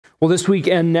Well, this week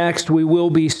and next, we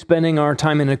will be spending our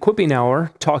time in Equipping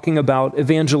Hour talking about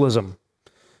evangelism.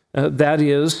 That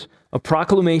is a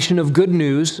proclamation of good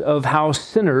news of how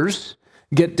sinners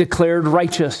get declared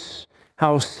righteous,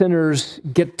 how sinners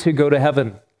get to go to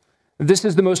heaven. This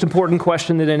is the most important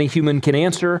question that any human can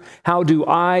answer. How do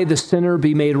I, the sinner,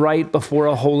 be made right before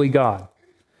a holy God?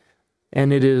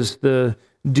 And it is the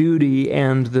duty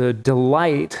and the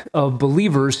delight of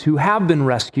believers who have been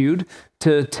rescued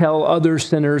to tell other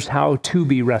sinners how to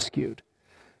be rescued.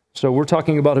 So we're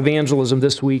talking about evangelism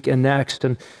this week and next.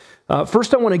 And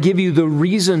first I want to give you the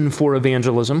reason for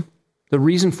evangelism. The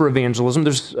reason for evangelism.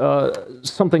 There's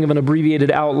something of an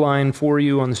abbreviated outline for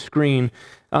you on the screen.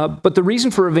 But the reason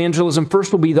for evangelism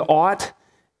first will be the ought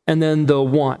and then the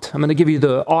want. I'm going to give you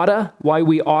the oughta, why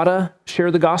we oughta share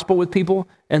the gospel with people,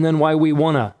 and then why we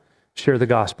wanna share the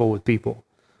gospel with people.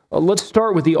 Let's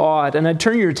start with the ought, and I'd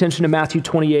turn your attention to Matthew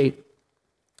 28.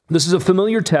 This is a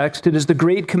familiar text. It is the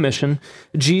Great Commission.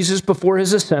 Jesus, before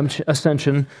his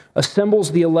ascension,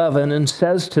 assembles the 11 and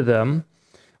says to them,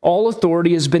 "All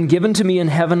authority has been given to me in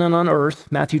heaven and on earth,"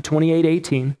 Matthew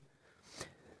 28:18.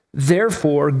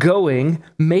 "Therefore, going,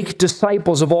 make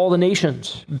disciples of all the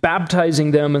nations,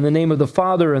 baptizing them in the name of the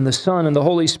Father and the Son and the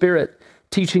Holy Spirit,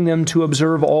 teaching them to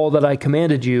observe all that I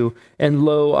commanded you, and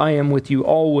lo, I am with you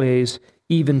always,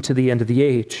 even to the end of the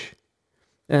age."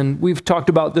 And we've talked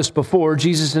about this before.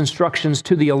 Jesus' instructions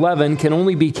to the 11 can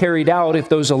only be carried out if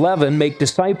those 11 make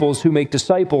disciples who make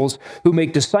disciples, who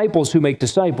make disciples who make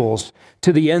disciples,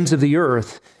 to the ends of the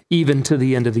earth, even to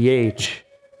the end of the age.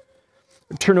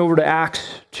 Turn over to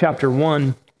Acts chapter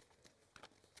 1.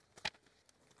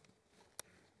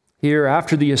 Here,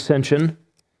 after the ascension,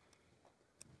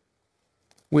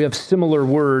 we have similar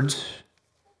words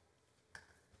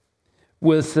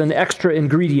with an extra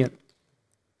ingredient.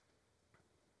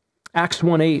 Acts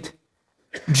 1:8,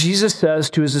 Jesus says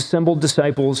to his assembled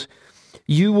disciples,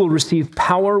 "You will receive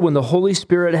power when the Holy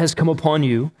Spirit has come upon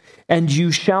you, and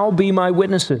you shall be my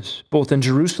witnesses, both in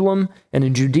Jerusalem and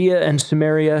in Judea and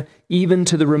Samaria, even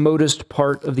to the remotest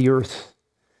part of the earth."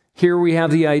 Here we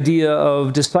have the idea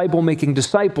of disciple-making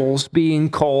disciples being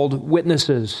called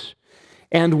witnesses,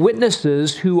 and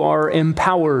witnesses who are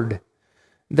empowered.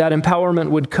 That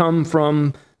empowerment would come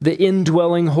from the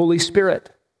indwelling Holy Spirit.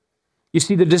 You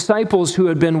see, the disciples who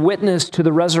had been witness to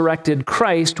the resurrected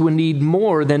Christ would need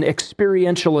more than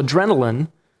experiential adrenaline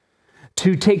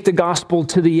to take the gospel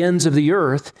to the ends of the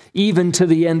earth, even to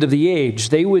the end of the age.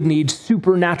 They would need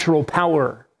supernatural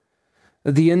power,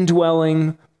 the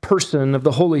indwelling person of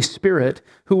the Holy Spirit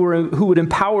who would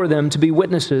empower them to be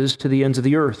witnesses to the ends of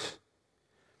the earth.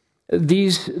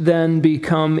 These then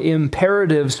become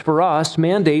imperatives for us,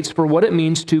 mandates for what it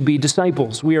means to be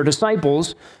disciples. We are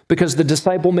disciples because the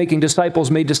disciple-making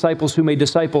disciples made disciples who made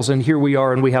disciples, and here we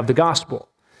are and we have the gospel.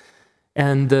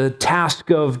 And the task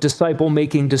of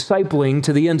disciple-making discipling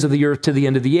to the ends of the earth, to the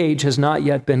end of the age, has not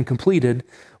yet been completed.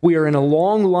 We are in a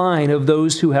long line of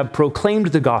those who have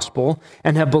proclaimed the gospel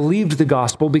and have believed the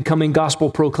gospel, becoming gospel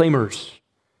proclaimers.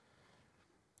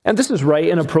 And this is right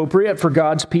and appropriate for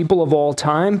God's people of all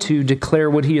time to declare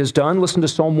what he has done. Listen to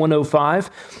Psalm 105.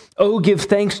 "Oh, give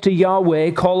thanks to Yahweh,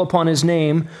 call upon his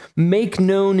name, make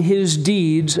known his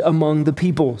deeds among the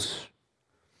peoples."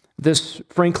 This,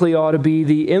 frankly, ought to be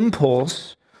the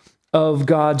impulse of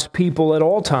God's people at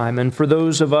all time. And for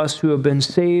those of us who have been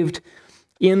saved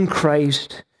in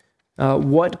Christ,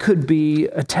 what could be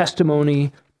a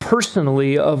testimony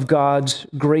personally of God's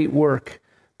great work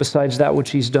besides that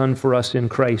which he's done for us in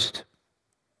Christ?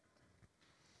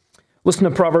 Listen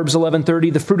to Proverbs 11:30,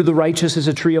 "The fruit of the righteous is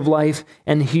a tree of life,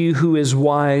 and he who is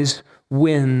wise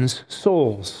wins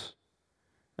souls."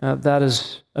 That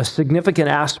is a significant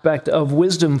aspect of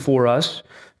wisdom for us,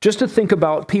 just to think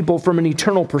about people from an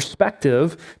eternal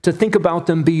perspective, to think about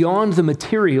them beyond the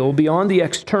material, beyond the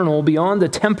external, beyond the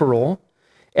temporal,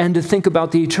 and to think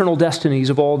about the eternal destinies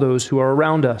of all those who are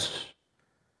around us.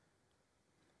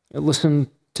 Listen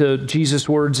to Jesus'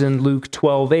 words in Luke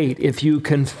 12:8, "If you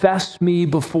confess me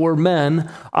before men,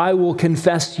 I will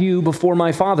confess you before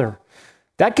my Father."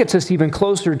 That gets us even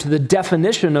closer to the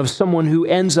definition of someone who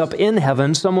ends up in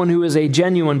heaven. Someone who is a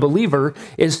genuine believer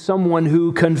is someone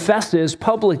who confesses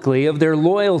publicly of their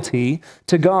loyalty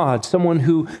to God, someone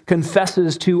who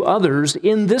confesses to others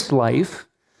in this life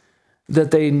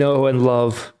that they know and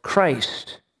love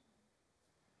Christ.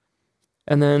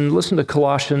 And then listen to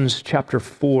Colossians chapter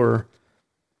 4.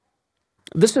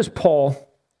 This is Paul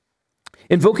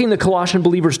invoking the Colossian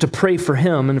believers to pray for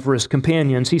him and for his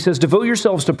companions. He says, "Devote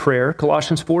yourselves to prayer,"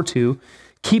 Colossians 4:2,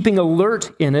 "keeping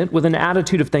alert in it with an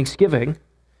attitude of thanksgiving.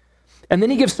 And then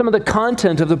he gives some of the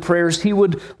content of the prayers he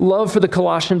would love for the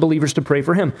Colossian believers to pray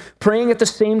for him, praying at the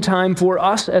same time for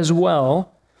us as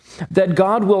well, that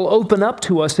God will open up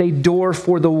to us a door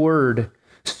for the word,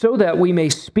 so that we may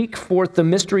speak forth the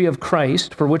mystery of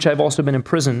Christ, for which I've also been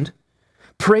imprisoned.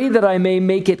 Pray that I may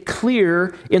make it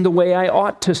clear in the way I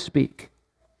ought to speak.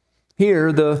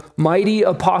 Here, the mighty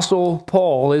apostle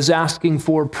Paul is asking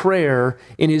for prayer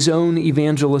in his own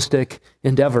evangelistic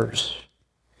endeavors.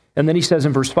 And then he says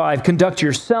in verse 5, conduct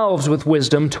yourselves with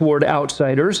wisdom toward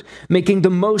outsiders, making the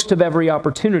most of every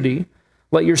opportunity.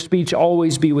 Let your speech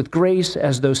always be with grace,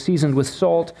 as though seasoned with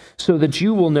salt, so that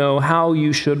you will know how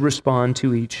you should respond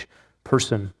to each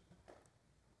person.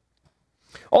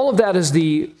 All of that is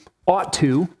the ought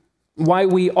to, why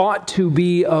we ought to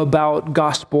be about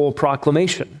gospel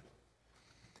proclamation.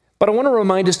 But I want to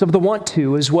remind us of the want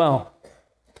to as well.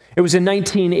 It was in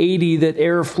 1980 that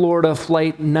Air Florida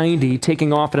Flight 90,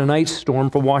 taking off in an ice storm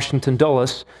from Washington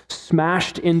Dulles,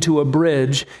 smashed into a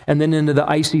bridge and then into the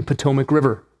icy Potomac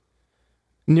River.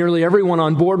 Nearly everyone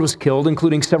on board was killed,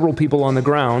 including several people on the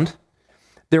ground.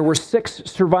 There were 6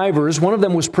 survivors. One of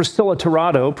them was Priscilla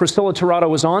Tirado. Priscilla Tirado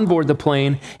was on board the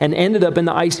plane and ended up in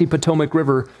the icy Potomac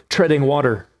River treading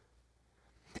water.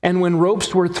 And when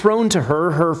ropes were thrown to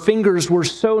her, her fingers were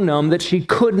so numb that she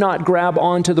could not grab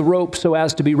onto the rope so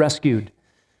as to be rescued.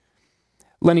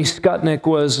 Lenny Skutnik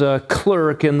was a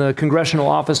clerk in the Congressional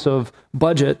Office of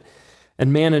Budget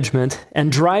and Management,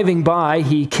 and driving by,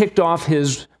 he kicked off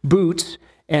his boots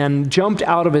and jumped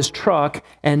out of his truck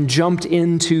and jumped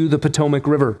into the Potomac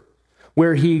River,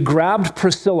 where he grabbed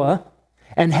Priscilla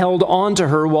and held on to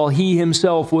her while he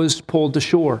himself was pulled to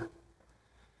shore.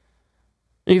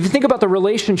 And if you think about the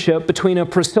relationship between a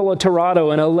Priscilla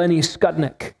Tirado and a Lenny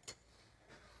Skutnik,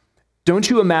 don't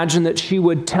you imagine that she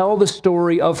would tell the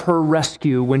story of her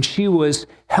rescue when she was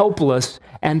helpless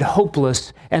and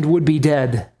hopeless and would be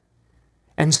dead?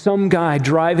 And some guy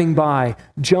driving by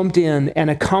jumped in and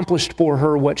accomplished for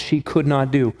her what she could not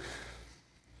do.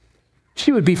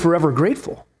 She would be forever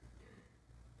grateful.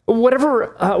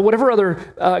 Whatever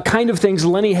other kind of things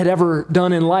Lenny had ever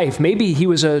done in life, maybe he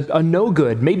was a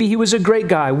no-good, maybe he was a great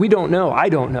guy, we don't know, I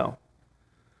don't know.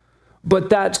 But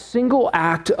that single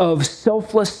act of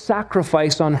selfless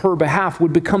sacrifice on her behalf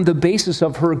would become the basis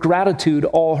of her gratitude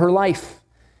all her life.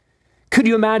 Could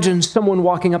you imagine someone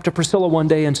walking up to Priscilla one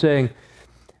day and saying,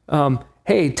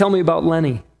 hey, tell me about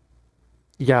Lenny?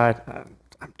 Yeah,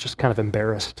 I'm just kind of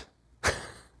embarrassed.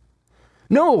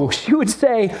 No, she would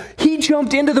say, he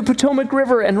jumped into the Potomac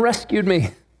River and rescued me.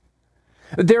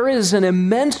 There is an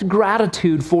immense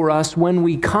gratitude for us when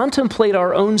we contemplate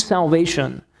our own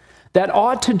salvation that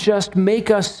ought to just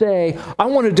make us say, I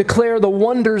want to declare the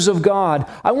wonders of God.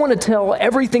 I want to tell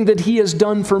everything that he has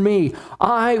done for me.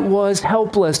 I was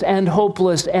helpless and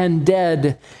hopeless and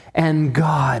dead, and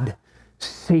God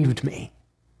saved me.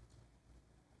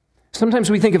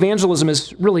 Sometimes we think evangelism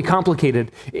is really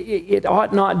complicated. It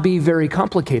ought not be very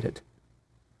complicated.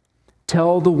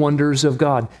 Tell the wonders of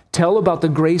God. Tell about the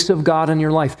grace of God in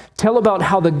your life. Tell about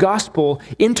how the gospel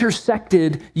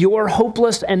intersected your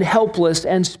hopeless and helpless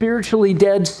and spiritually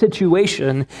dead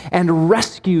situation and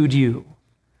rescued you.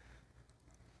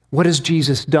 What has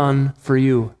Jesus done for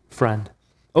you, friend?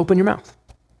 Open your mouth.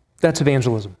 That's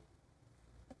evangelism.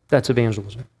 That's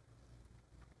evangelism.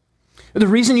 The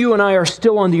reason you and I are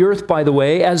still on the earth, by the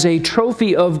way, as a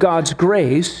trophy of God's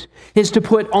grace, is to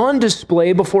put on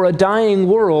display before a dying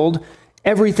world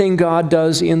everything God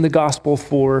does in the gospel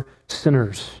for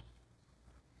sinners.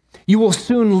 You will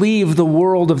soon leave the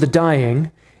world of the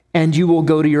dying, and you will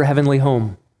go to your heavenly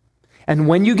home. And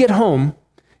when you get home,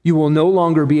 you will no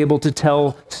longer be able to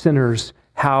tell sinners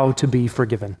how to be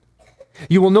forgiven.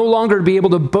 You will no longer be able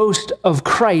to boast of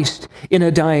Christ in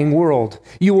a dying world.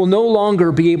 You will no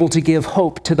longer be able to give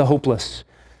hope to the hopeless.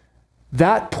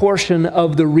 That portion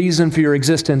of the reason for your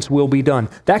existence will be done.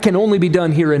 That can only be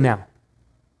done here and now.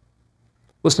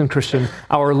 Listen, Christian,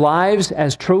 our lives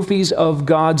as trophies of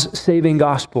God's saving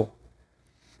gospel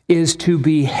is to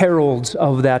be heralds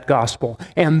of that gospel,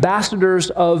 ambassadors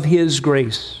of his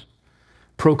grace,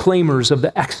 proclaimers of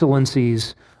the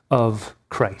excellencies of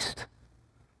Christ.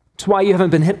 It's why you haven't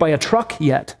been hit by a truck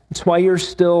yet. It's why you're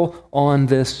still on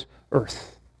this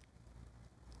earth.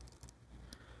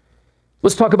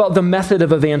 Let's talk about the method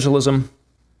of evangelism.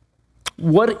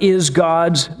 What is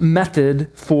God's method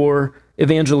for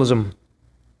evangelism?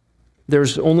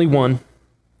 There's only one.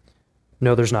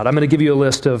 No, there's not. I'm going to give you a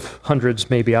list of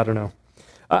hundreds, maybe, I don't know.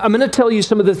 I'm going to tell you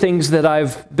some of the things that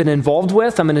I've been involved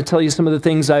with. I'm going to tell you some of the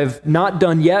things I've not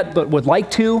done yet but would like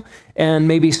to, and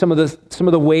maybe some of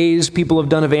the ways people have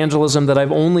done evangelism that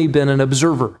I've only been an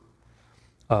observer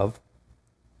of.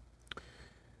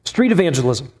 Street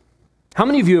evangelism. How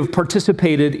many of you have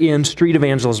participated in street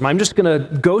evangelism? I'm just going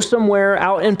to go somewhere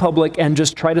out in public and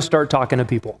just try to start talking to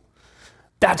people.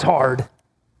 That's hard.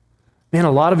 Man,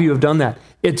 a lot of you have done that.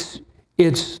 It's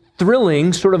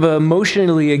thrilling, sort of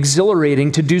emotionally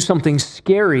exhilarating to do something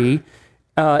scary,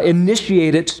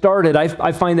 initiate it, start it.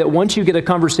 I find that once you get a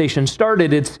conversation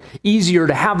started, it's easier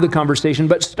to have the conversation,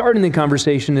 but starting the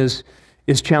conversation is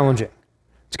challenging.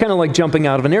 It's kind of like jumping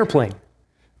out of an airplane.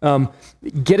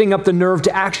 Getting up the nerve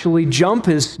to actually jump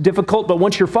is difficult, but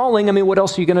once you're falling, I mean, what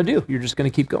else are you going to do? You're just going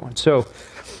to keep going. So,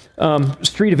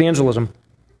 street evangelism.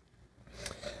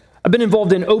 I've been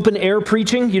involved in open air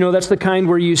preaching. You know, that's the kind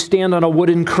where you stand on a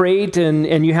wooden crate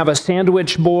and you have a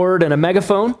sandwich board and a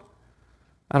megaphone.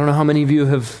 I don't know how many of you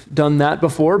have done that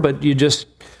before, but you just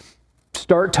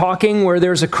start talking where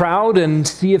there's a crowd and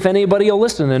see if anybody will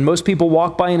listen. And most people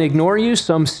walk by and ignore you.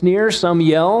 Some sneer, some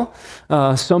yell,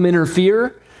 some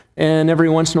interfere. And every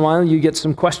once in a while you get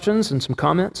some questions and some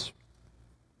comments.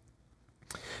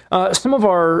 Some of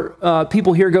our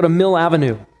people here go to Mill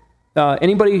Avenue.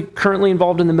 Anybody currently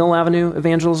involved in the Mill Avenue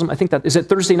evangelism? I think is it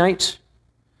Thursday nights?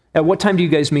 At what time do you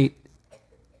guys meet?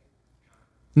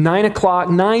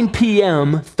 9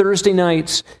 p.m. Thursday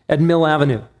nights at Mill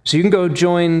Avenue. So you can go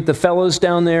join the fellows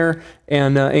down there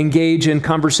and engage in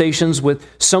conversations with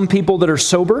some people that are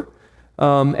sober,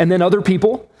 and then other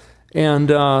people. And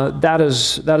that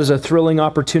is a thrilling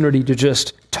opportunity to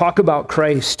just talk about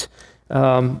Christ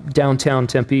downtown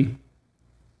Tempe.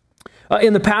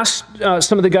 In the past,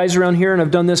 some of the guys around here, and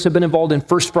I've done this, have been involved in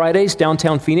First Fridays,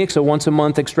 downtown Phoenix, a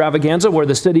once-a-month extravaganza where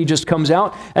the city just comes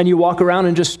out and you walk around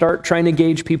and just start trying to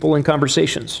engage people in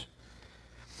conversations.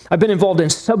 I've been involved in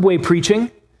subway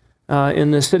preaching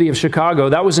in the city of Chicago.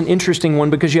 That was an interesting one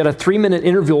because you had a 3-minute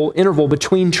interval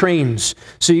between trains.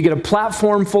 So you get a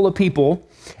platform full of people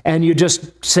and you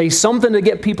just say something to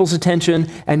get people's attention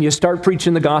and you start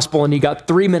preaching the gospel and you got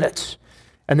 3 minutes.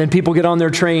 And then people get on their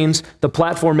trains, the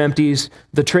platform empties,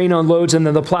 the train unloads, and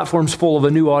then the platform's full of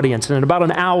a new audience. And in about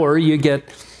an hour, you get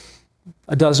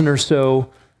a dozen or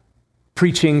so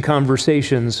preaching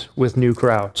conversations with new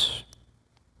crowds.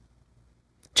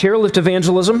 Chairlift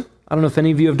evangelism. I don't know if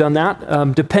any of you have done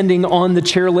that. Depending on the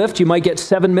chairlift, you might get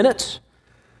 7 minutes.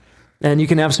 And you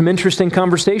can have some interesting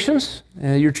conversations.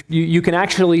 You can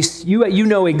actually, you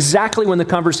know exactly when the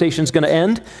conversation's going to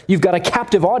end. You've got a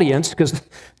captive audience because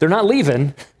they're not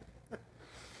leaving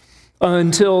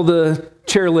until the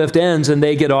chairlift ends and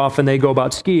they get off and they go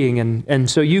about skiing. And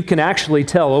so you can actually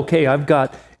tell, okay, I've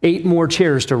got 8 more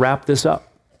chairs to wrap this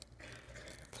up.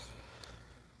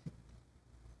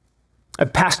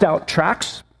 I've passed out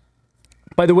tracts.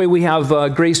 By the way, we have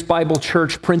Grace Bible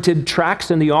Church printed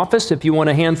tracts in the office. If you want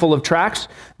a handful of tracts,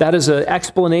 that is an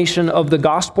explanation of the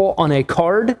gospel on a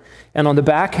card, and on the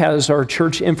back has our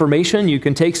church information. You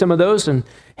can take some of those and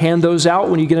hand those out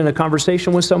when you get in a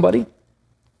conversation with somebody.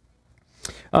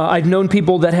 I've known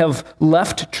people that have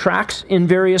left tracts in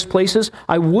various places.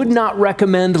 I would not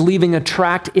recommend leaving a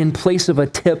tract in place of a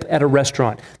tip at a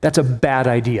restaurant. That's a bad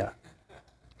idea.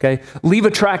 Okay? Leave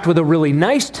a tract with a really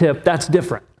nice tip, that's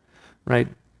different. Right?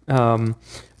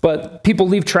 But people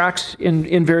leave tracts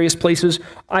in various places.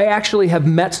 I actually have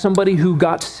met somebody who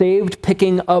got saved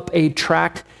picking up a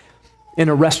tract in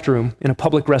a restroom, in a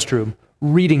public restroom,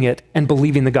 reading it and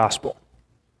believing the gospel.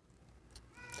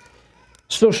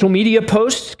 Social media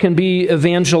posts can be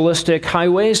evangelistic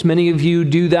highways. Many of you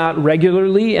do that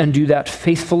regularly and do that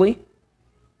faithfully.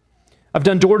 I've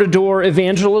done door-to-door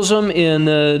evangelism in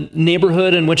the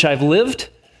neighborhood in which I've lived,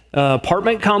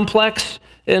 apartment complex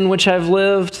in which I've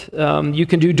lived. You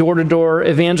can do door-to-door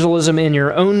evangelism in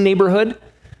your own neighborhood.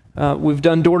 We've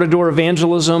done door-to-door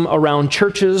evangelism around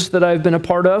churches that I've been a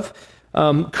part of.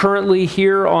 Currently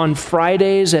here on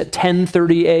Fridays at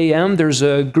 10:30 a.m., there's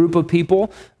a group of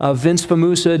people. Vince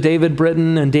Famusa, David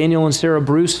Britton, and Daniel and Sarah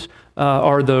Bruce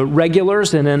are the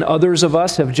regulars, and then others of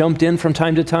us have jumped in from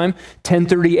time to time.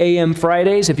 10:30 a.m.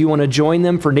 Fridays, if you want to join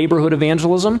them for neighborhood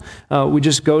evangelism, we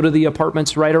just go to the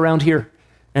apartments right around here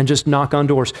and just knock on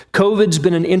doors. COVID's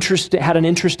been had an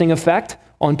interesting effect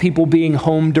on people being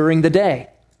home during the day.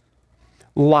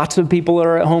 Lots of people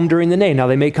are at home during the day. Now,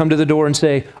 they may come to the door and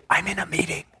say, I'm in a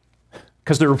meeting,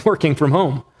 because they're working from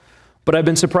home. But I've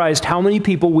been surprised how many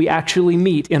people we actually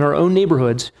meet in our own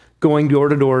neighborhoods going door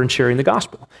to door and sharing the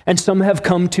gospel. And some have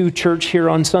come to church here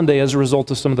on Sunday as a result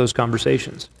of some of those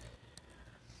conversations.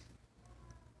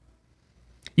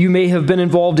 You may have been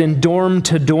involved in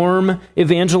dorm-to-dorm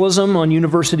evangelism on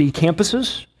university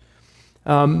campuses.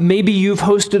 Maybe you've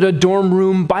hosted a dorm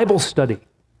room Bible study.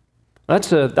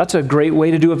 That's a great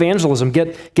way to do evangelism.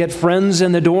 Get friends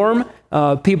in the dorm,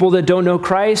 people that don't know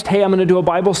Christ. Hey, I'm going to do a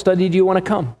Bible study. Do you want to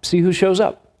come? See who shows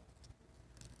up.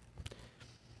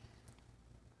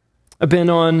 I've been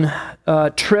on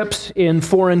trips in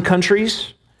foreign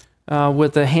countries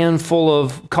with a handful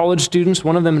of college students,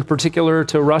 one of them in particular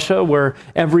to Russia, where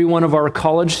every one of our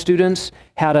college students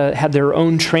had their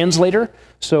own translator.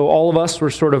 So all of us were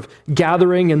sort of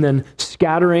gathering and then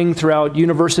scattering throughout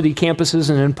university campuses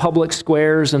and in public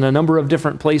squares and a number of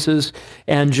different places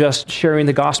and just sharing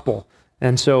the gospel.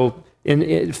 And so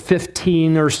in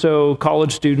 15 or so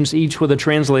college students, each with a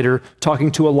translator,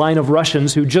 talking to a line of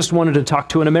Russians who just wanted to talk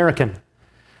to an American.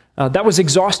 That was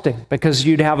exhausting because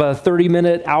you'd have a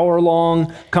 30-minute,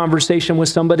 hour-long conversation with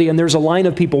somebody, and there's a line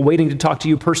of people waiting to talk to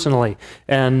you personally.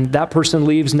 And that person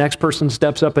leaves, next person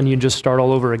steps up, and you just start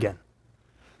all over again,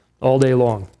 all day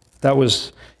long. That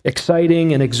was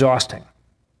exciting and exhausting.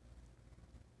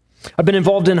 I've been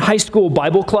involved in high school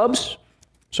Bible clubs.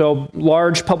 So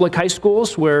large public high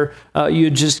schools where you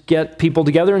just get people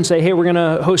together and say, hey, we're going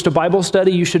to host a Bible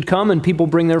study. You should come. And people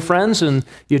bring their friends, and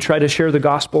you try to share the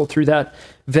gospel through that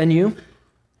venue.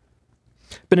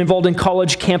 Been involved in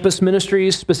college campus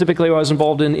ministries. Specifically, I was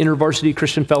involved in InterVarsity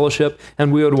Christian Fellowship,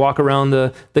 and we would walk around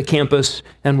the campus,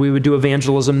 and we would do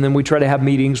evangelism. And then we try to have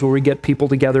meetings where we get people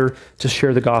together to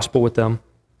share the gospel with them.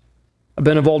 I've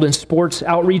been involved in sports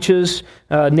outreaches.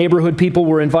 Neighborhood people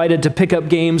were invited to pick up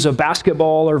games of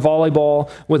basketball or volleyball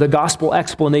with a gospel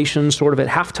explanation sort of at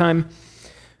halftime.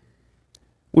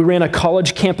 We ran a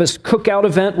college campus cookout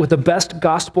event with the best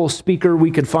gospel speaker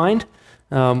we could find.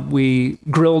 We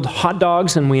grilled hot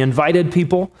dogs and we invited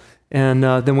people, and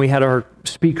then we had our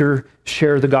speaker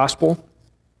share the gospel.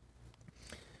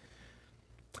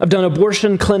 I've done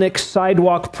abortion clinics,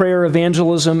 sidewalk prayer,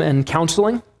 evangelism, and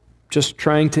counseling. Just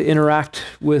trying to interact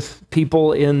with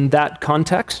people in that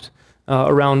context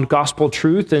around gospel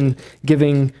truth and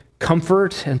giving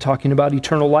comfort and talking about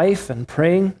eternal life and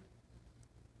praying.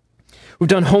 We've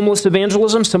done homeless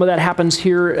evangelism. Some of that happens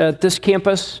here at this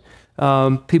campus.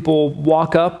 People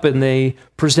walk up and they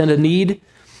present a need,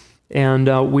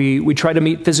 and we try to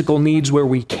meet physical needs where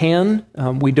we can.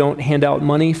 We don't hand out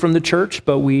money from the church,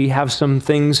 but we have some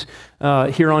things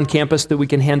here on campus that we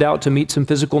can hand out to meet some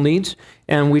physical needs,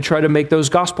 and we try to make those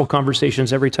gospel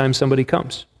conversations every time somebody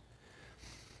comes.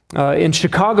 In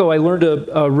Chicago, I learned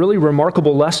a really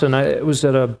remarkable lesson. I was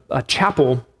at a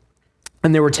chapel,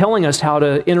 and they were telling us how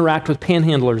to interact with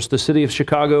panhandlers. The city of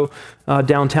Chicago,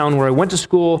 downtown where I went to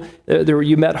school,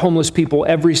 you met homeless people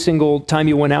every single time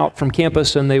you went out from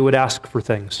campus, and they would ask for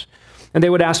things. And they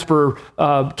would ask for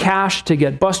cash to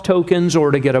get bus tokens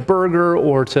or to get a burger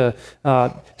or to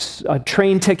a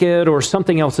train ticket or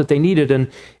something else that they needed.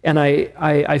 And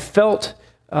I felt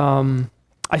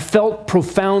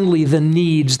profoundly the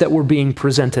needs that were being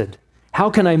presented. How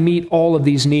can I meet all of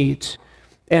these needs?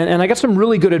 And I got some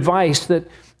really good advice that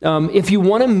if you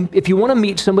want to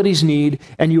meet somebody's need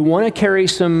and you want to carry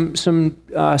some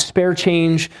spare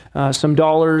change, some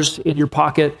dollars in your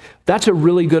pocket, that's a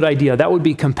really good idea. That would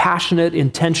be compassionate,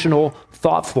 intentional,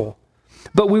 thoughtful.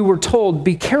 But we were told,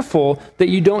 be careful that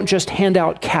you don't just hand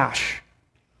out cash,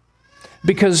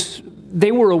 because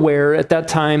they were aware at that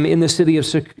time in the city of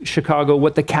Chicago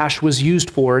what the cash was used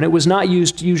for, and it was not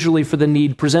used usually for the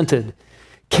need presented.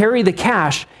 Carry the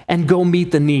cash and go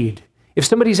meet the need. If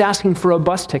somebody's asking for a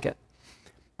bus ticket,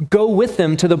 go with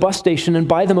them to the bus station and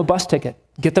buy them a bus ticket.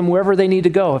 Get them wherever they need to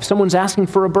go. If someone's asking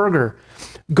for a burger,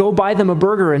 go buy them a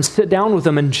burger and sit down with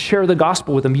them and share the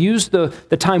gospel with them. Use the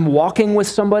time walking with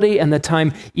somebody and the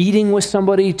time eating with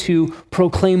somebody to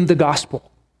proclaim the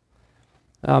gospel.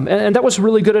 And that was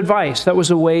really good advice. That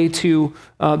was a way to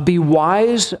be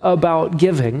wise about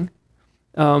giving,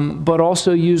 but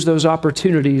also use those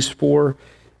opportunities for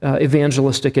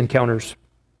evangelistic encounters.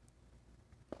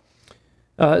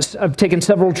 I've taken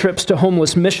several trips to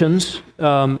homeless missions,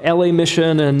 LA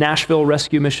Mission and Nashville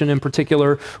Rescue Mission in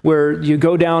particular, where you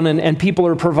go down and people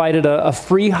are provided a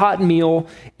free hot meal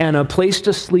and a place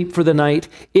to sleep for the night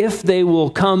if they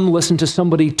will come listen to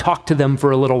somebody talk to them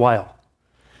for a little while.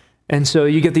 And so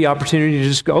you get the opportunity to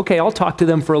just go, okay, I'll talk to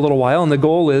them for a little while, and the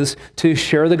goal is to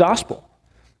share the gospel.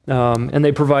 And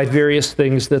they provide various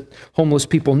things that homeless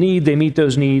people need. They meet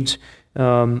those needs,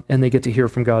 and they get to hear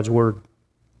from God's word.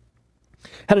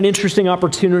 Had an interesting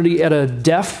opportunity at a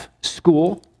deaf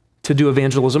school to do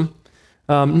evangelism.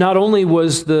 Not only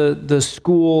was the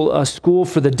school a school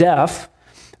for the deaf,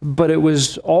 but it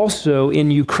was also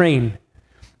in Ukraine.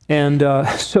 And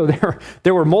so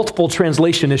there were multiple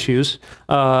translation issues.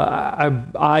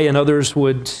 I and others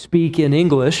would speak in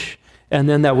English, and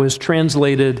then that was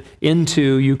translated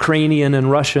into Ukrainian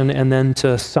and Russian and then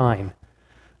to sign.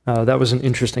 That was an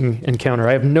interesting encounter.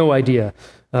 I have no idea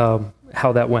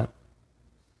how that went.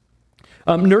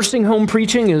 Nursing home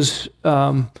preaching is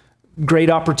great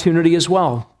opportunity as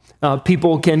well.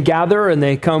 People can gather and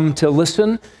they come to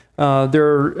listen.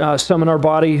 There are some in our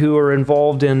body who are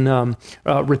involved in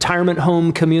retirement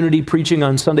home community preaching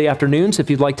on Sunday afternoons. If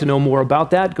you'd like to know more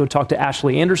about that, go talk to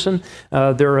Ashley Anderson.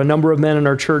 There are a number of men in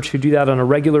our church who do that on a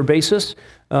regular basis,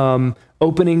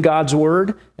 opening God's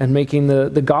Word and making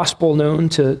the gospel known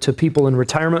to people in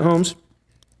retirement homes.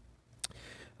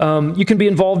 You can be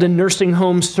involved in nursing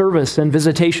home service and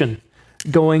visitation,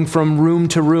 going from room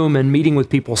to room and meeting with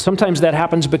people. Sometimes that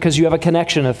happens because you have a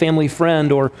connection, a family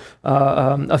friend, or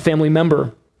a family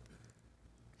member.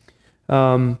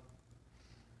 A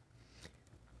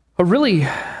really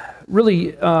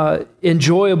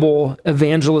enjoyable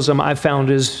evangelism I've found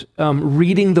is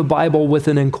reading the Bible with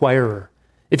an inquirer.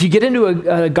 If you get into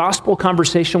a gospel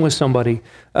conversation with somebody,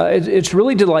 it's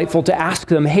really delightful to ask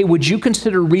them, hey, would you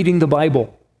consider reading the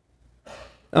Bible?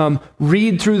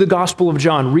 Read through the Gospel of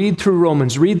John, read through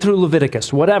Romans, read through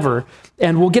Leviticus, whatever,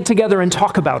 and we'll get together and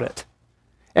talk about it.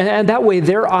 And that way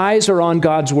their eyes are on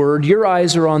God's Word, your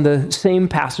eyes are on the same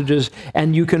passages,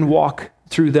 and you can walk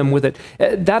through them with it.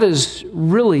 That is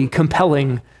really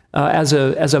compelling as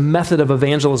a method of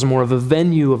evangelism or of a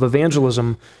venue of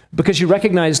evangelism, because you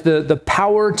recognize the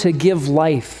power to give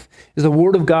life is the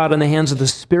Word of God in the hands of the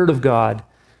Spirit of God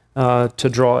to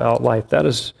draw out life. That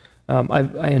is,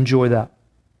 I enjoy that.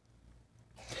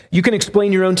 You can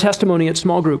explain your own testimony at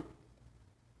small group.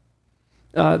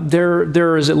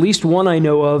 There is at least one I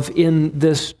know of in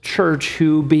this church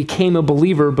who became a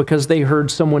believer because they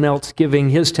heard someone else giving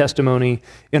his testimony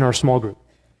in our small group.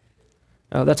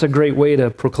 That's a great way to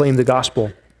proclaim the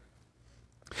gospel.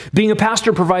 Being a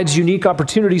pastor provides unique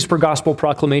opportunities for gospel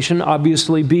proclamation.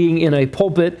 Obviously, being in a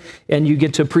pulpit and you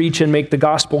get to preach and make the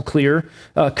gospel clear.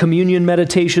 Communion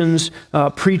meditations,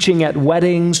 preaching at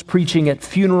weddings, preaching at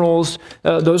funerals.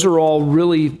 Those are all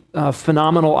really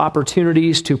phenomenal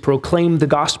opportunities to proclaim the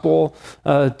gospel,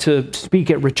 to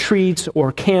speak at retreats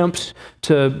or camps,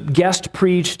 to guest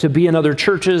preach, to be in other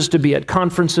churches, to be at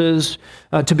conferences,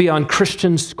 to be on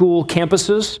Christian school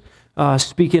campuses.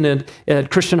 Speaking at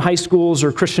Christian high schools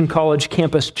or Christian college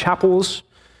campus chapels.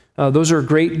 Those are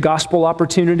great gospel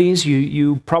opportunities.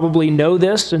 You probably know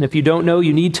this, and if you don't know,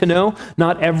 you need to know.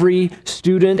 Not every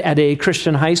student at a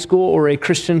Christian high school or a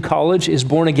Christian college is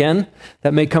born again.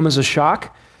 That may come as a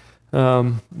shock.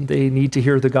 They need to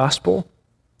hear the gospel.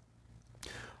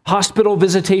 Hospital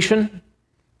visitation.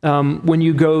 When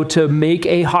you go to make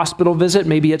a hospital visit,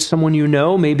 maybe it's someone you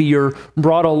know, maybe you're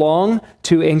brought along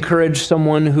to encourage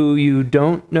someone who you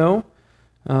don't know.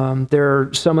 There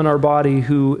are some in our body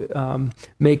who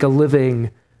make a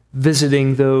living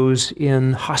visiting those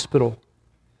in hospital,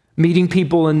 meeting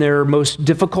people in their most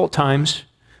difficult times,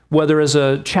 whether as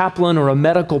a chaplain or a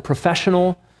medical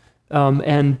professional,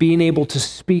 and being able to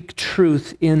speak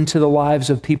truth into the lives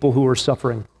of people who are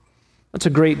suffering. That's a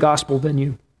great gospel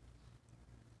venue.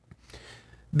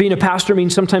 Being a pastor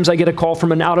means sometimes I get a call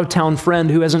from an out-of-town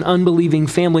friend who has an unbelieving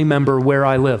family member where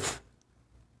I live.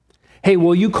 Hey,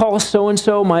 will you call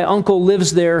so-and-so? My uncle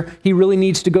lives there. He really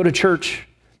needs to go to church.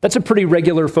 That's a pretty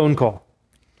regular phone call.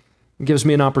 It gives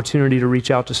me an opportunity to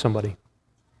reach out to somebody.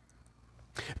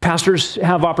 Pastors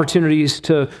have opportunities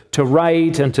to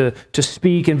write and to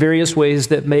speak in various ways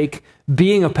that make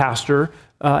being a pastor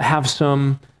have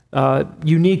some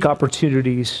unique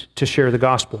opportunities to share the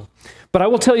gospel. But I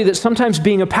will tell you that sometimes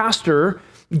being a pastor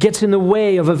gets in the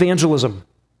way of evangelism.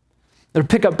 At a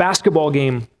pickup basketball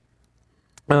game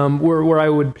where I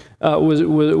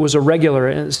was a regular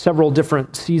in several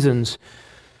different seasons.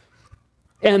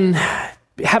 And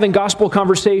having gospel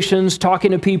conversations,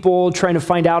 talking to people, trying to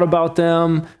find out about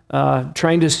them,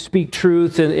 trying to speak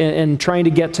truth and trying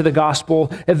to get to the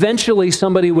gospel. Eventually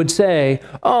somebody would say,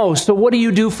 oh, so what do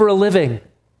you do for a living?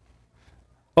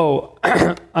 Oh,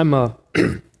 I'm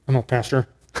a pastor.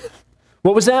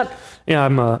 What was that? Yeah,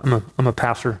 I'm a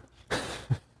pastor.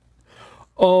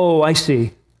 Oh, I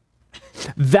see.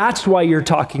 That's why you're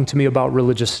talking to me about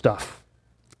religious stuff.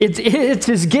 It's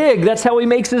his gig. That's how he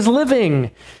makes his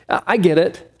living. I get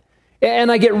it.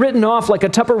 And I get written off like a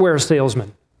Tupperware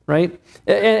salesman, right?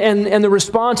 And the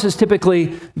response is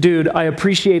typically, dude, I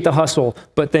appreciate the hustle,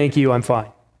 but thank you, I'm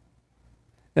fine.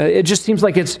 It just seems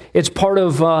like it's part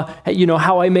of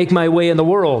how I make my way in the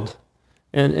world.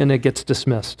 And it gets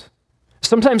dismissed.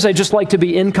 Sometimes I just like to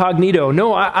be incognito.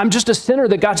 No, I'm just a sinner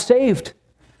that got saved.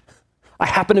 I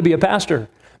happen to be a pastor,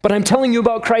 but I'm telling you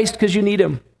about Christ because you need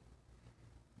him.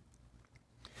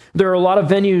 There are a lot of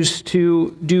venues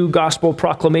to do gospel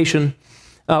proclamation.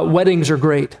 Weddings are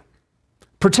great.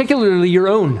 particularly your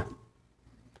own.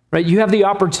 Right? You have the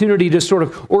opportunity to sort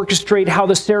of orchestrate how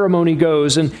the ceremony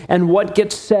goes and what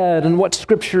gets said and what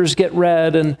scriptures get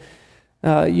read. And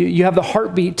you have the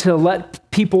heartbeat to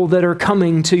let people that are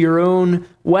coming to your own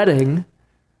wedding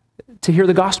to hear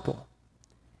the gospel.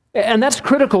 And that's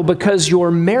critical because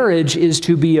your marriage is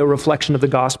to be a reflection of the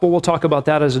gospel. We'll talk about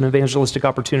that as an evangelistic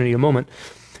opportunity in a moment.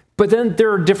 But then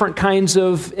there are different kinds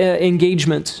of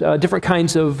engagements, different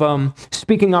kinds of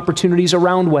speaking opportunities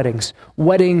around weddings,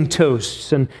 wedding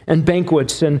toasts and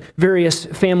banquets and various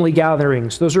family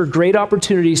gatherings. Those are great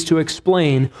opportunities to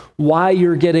explain why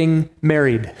you're getting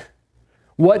married,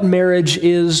 what marriage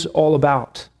is all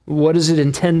about, what is it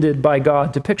intended by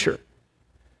God to picture.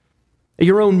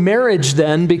 Your own marriage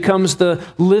then becomes the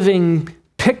living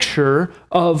picture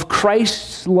of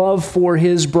Christ's love for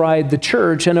his bride, the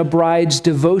church, and a bride's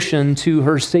devotion to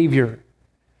her Savior.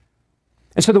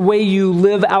 And so the way you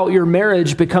live out your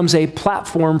marriage becomes a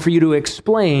platform for you to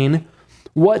explain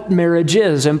what marriage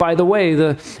is. And by the way,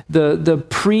 the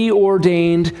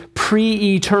preordained,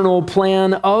 pre-eternal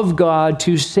plan of God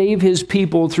to save his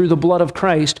people through the blood of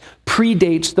Christ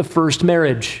predates the first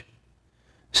marriage,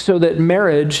 so that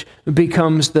marriage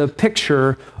becomes the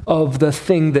picture of the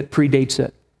thing that predates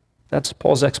it. That's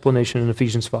Paul's explanation in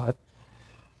Ephesians 5.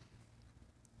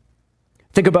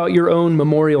 Think about your own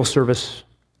memorial service.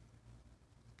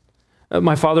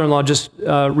 My father-in-law just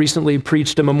recently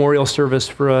preached a memorial service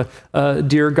for a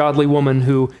dear godly woman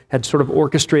who had sort of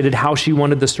orchestrated how she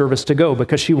wanted the service to go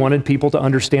because she wanted people to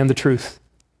understand the truth.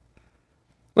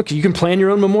 Look, you can plan your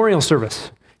own memorial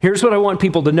service. Here's what I want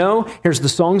people to know. Here's the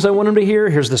songs I want them to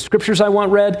hear. Here's the scriptures I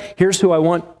want read. Here's who I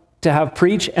want to have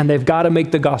preach, and they've got to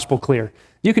make the gospel clear.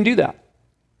 You can do that.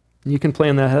 You can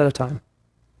plan that ahead of time.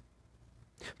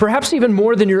 Perhaps even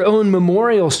more than your own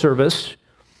memorial service,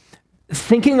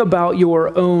 thinking about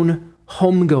your own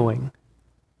homegoing.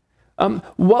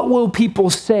 What will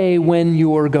people say when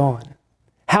you're gone?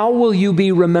 How will you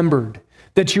be remembered?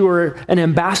 That you are an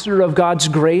ambassador of God's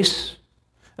grace,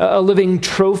 a living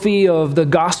trophy of the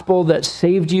gospel that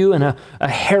saved you, and a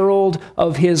herald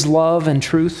of his love and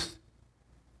truth.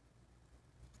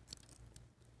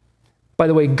 By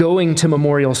the way, going to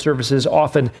memorial services,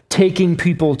 often taking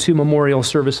people to memorial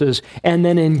services, and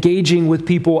then engaging with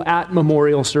people at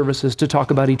memorial services to talk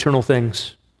about eternal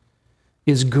things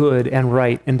is good and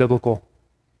right and biblical.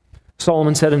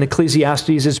 Solomon said in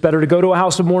Ecclesiastes, it's better to go to a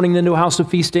house of mourning than to a house of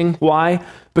feasting. Why?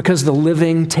 Because the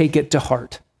living take it to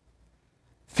heart.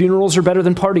 Funerals are better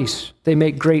than parties. They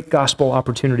make great gospel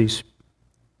opportunities.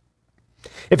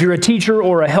 If you're a teacher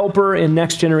or a helper in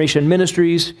Next Generation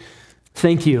Ministries,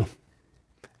 thank you.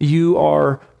 You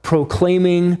are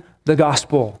proclaiming the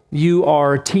gospel. You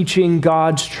are teaching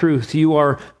God's truth. You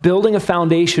are building a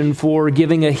foundation for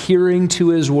giving a hearing to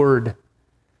his word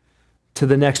to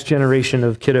the next generation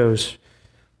of kiddos.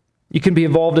 You can be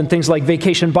involved in things like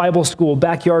Vacation Bible School,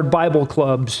 backyard Bible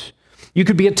clubs. You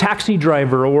could be a taxi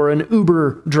driver or an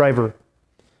Uber driver.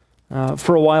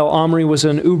 For a while, Omri was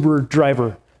an Uber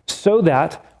driver, so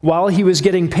that while he was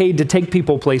getting paid to take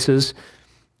people places,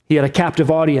 he had a captive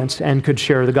audience and could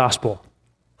share the gospel.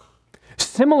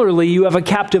 Similarly, you have a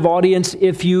captive audience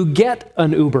if you get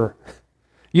an Uber.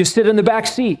 You sit in the back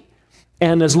seat,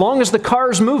 and as long as the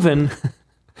car's moving,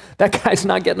 that guy's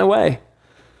not getting away.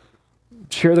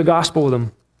 Share the gospel with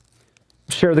him.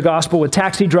 Share the gospel with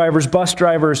taxi drivers, bus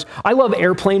drivers. I love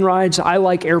airplane rides. I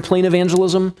like airplane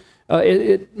evangelism.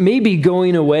 It may be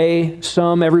going away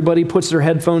some. Everybody puts their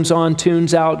headphones on,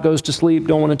 tunes out, goes to sleep,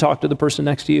 don't want to talk to the person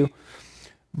next to you.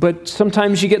 But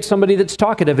sometimes you get somebody that's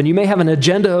talkative, and you may have an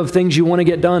agenda of things you want to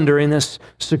get done during this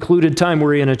secluded time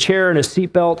where you're in a chair and a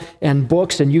seatbelt and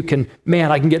books, and you can,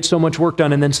 I can get so much work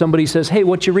done. And then somebody says, hey,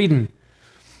 what you reading?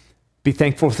 Be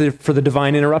thankful for the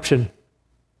divine interruption.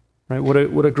 Right?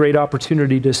 What a great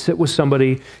opportunity to sit with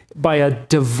somebody by a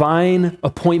divine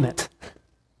appointment,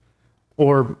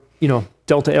 or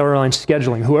Delta Airlines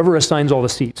scheduling. Whoever assigns all the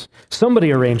seats,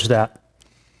 somebody arranged that.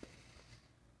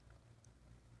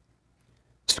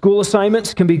 School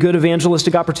assignments can be good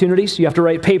evangelistic opportunities. You have to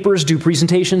write papers, do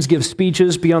presentations, give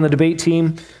speeches, be on the debate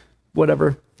team,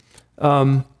 whatever.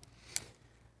 So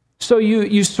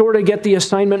you sort of get the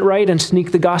assignment right and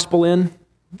sneak the gospel in.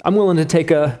 I'm willing to take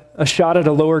a shot at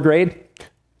a lower grade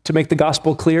to make the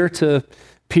gospel clear to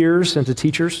peers and to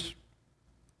teachers.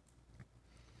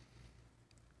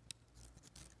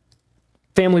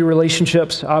 Family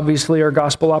relationships, obviously, are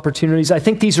gospel opportunities. I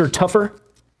think these are tougher.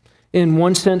 In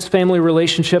one sense, family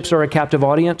relationships are a captive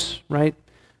audience, right?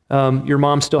 Your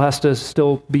mom still has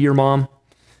to be your mom,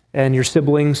 and your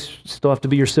siblings still have to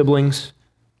be your siblings,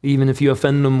 even if you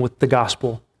offend them with the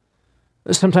gospel.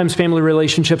 Sometimes family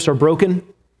relationships are broken.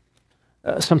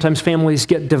 Sometimes families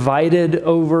get divided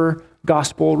over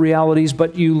gospel realities,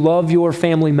 but you love your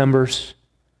family members.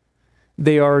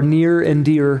 They are near and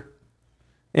dear,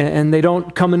 and they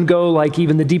don't come and go like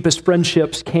even the deepest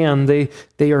friendships can.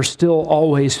 They are still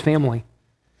always family.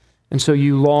 And so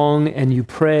you long and you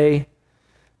pray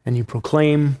and you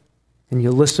proclaim and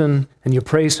you listen and you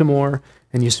pray some more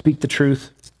and you speak the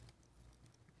truth.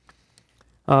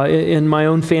 In my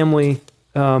own family,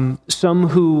 some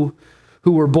who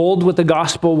were bold with the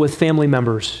gospel with family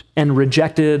members and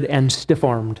rejected and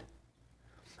stiff-armed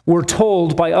were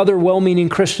told by other well-meaning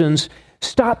Christians,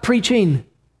 stop preaching.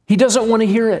 He doesn't want to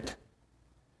hear it.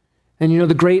 And you know,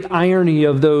 the great irony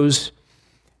of those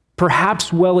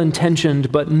perhaps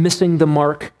well-intentioned but missing the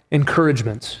mark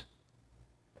encouragements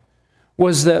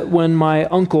was that when my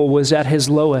uncle was at his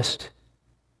lowest,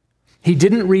 he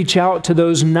didn't reach out to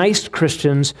those nice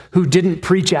Christians who didn't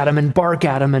preach at him and bark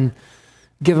at him and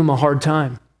give him a hard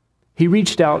time. He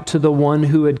reached out to the one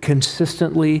who had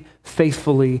consistently,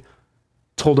 faithfully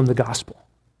told him the gospel.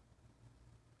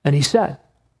 And he said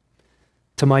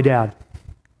to my dad,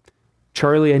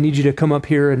 Charlie, I need you to come up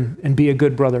here and be a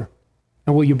good brother.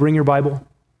 And will you bring your Bible?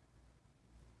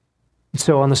 And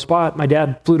so on the spot, my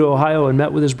dad flew to Ohio and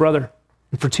met with his brother.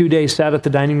 And for 2 days sat at the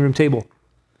dining room table.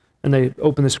 And they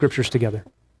opened the scriptures together.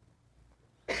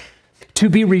 To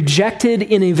be rejected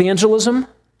in evangelism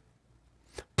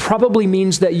probably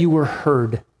means that you were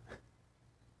heard.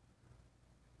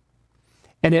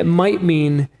 And it might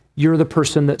mean you're the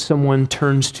person that someone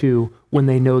turns to when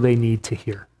they know they need to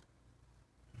hear.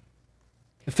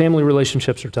 Family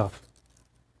relationships are tough.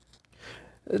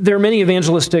 There are many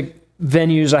evangelistic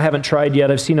venues I haven't tried yet.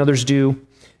 I've seen others do.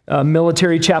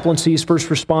 Military chaplaincies, first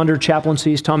responder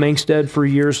chaplaincies. Tom Angstead for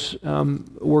years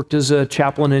worked as a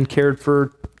chaplain and cared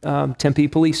for Tempe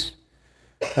police.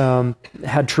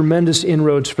 Had tremendous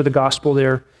inroads for the gospel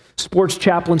there. Sports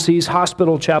chaplaincies,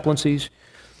 hospital chaplaincies.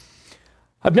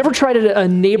 I've never tried a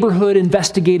neighborhood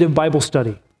investigative Bible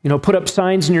study. You know, put up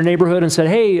signs in your neighborhood and said,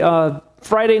 hey,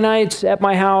 Friday nights at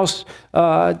my house,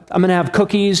 I'm going to have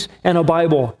cookies and a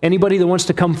Bible. Anybody that wants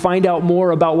to come find out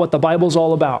more about what the Bible's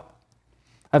all about?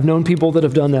 I've known people that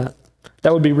have done that.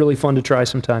 That would be really fun to try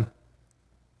sometime.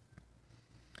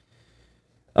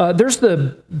 There's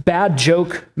the bad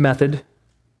joke method.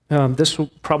 This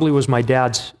probably was my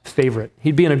dad's favorite.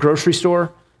 He'd be in a grocery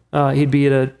store. He'd be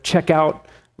at a checkout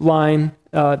line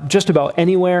just about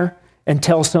anywhere and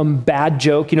tell some bad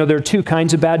joke. You know, there are two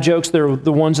kinds of bad jokes. There are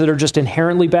the ones that are just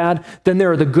inherently bad. Then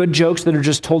there are the good jokes that are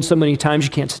just told so many times you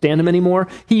can't stand them anymore.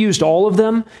 He used all of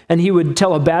them, and he would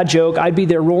tell a bad joke. I'd be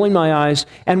there rolling my eyes,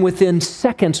 and within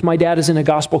seconds, my dad is in a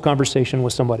gospel conversation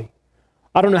with somebody.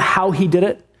 I don't know how he did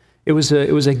it. It was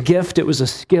a gift. It was a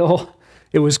skill.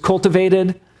 It was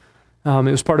cultivated.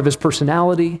 It was part of his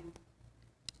personality.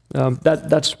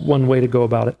 That's one way to go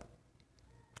about it.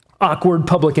 Awkward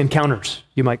public encounters,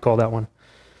 you might call that one.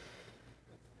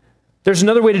 There's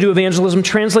another way to do evangelism: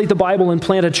 translate the Bible and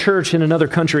plant a church in another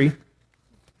country.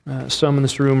 Some in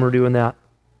this room are doing that.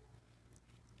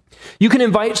 You can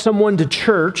invite someone to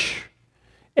church,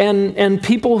 and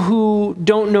people who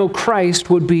don't know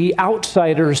Christ would be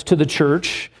outsiders to the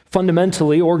church,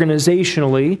 fundamentally,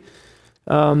 organizationally.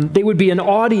 They would be an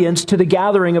audience to the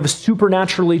gathering of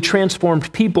supernaturally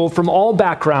transformed people from all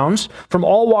backgrounds, from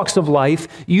all walks of life,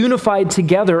 unified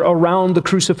together around the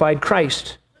crucified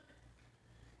Christ.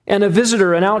 And a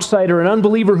visitor, an outsider, an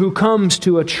unbeliever who comes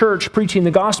to a church preaching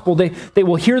the gospel, they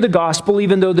will hear the gospel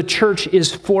even though the church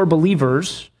is for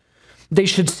believers. They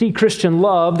should see Christian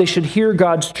love. They should hear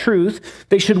God's truth.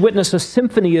 They should witness a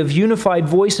symphony of unified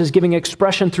voices giving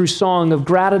expression through song of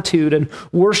gratitude and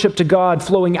worship to God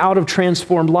flowing out of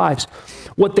transformed lives.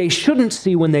 What they shouldn't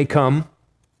see when they come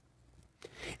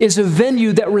is a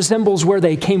venue that resembles where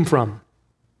they came from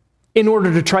in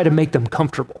order to try to make them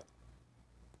comfortable.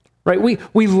 Right?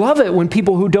 We love it when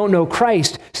people who don't know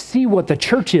Christ see what the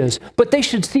church is, but they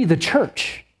should see the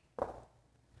church.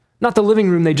 Not the living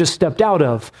room they just stepped out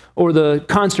of, or the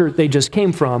concert they just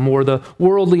came from, or the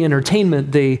worldly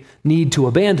entertainment they need to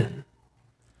abandon.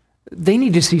 They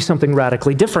need to see something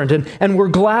radically different, and we're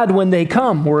glad when they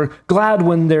come. We're glad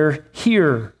when they're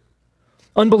here.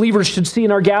 Unbelievers should see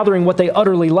in our gathering what they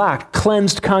utterly lack: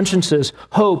 cleansed consciences,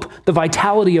 hope, the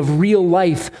vitality of real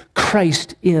life,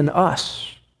 Christ in us.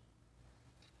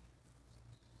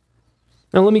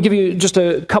 Now, let me give you just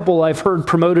a couple I've heard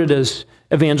promoted as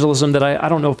evangelism that I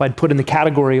don't know if I'd put in the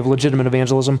category of legitimate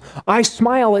evangelism. I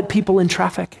smile at people in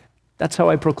traffic. That's how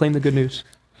I proclaim the good news.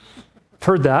 I've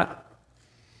heard that.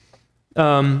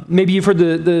 Maybe you've heard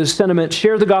the sentiment,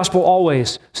 share the gospel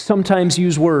always, sometimes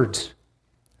use words.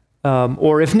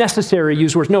 Or if necessary,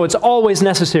 use words. No, it's always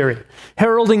necessary.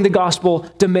 Heralding the gospel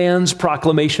demands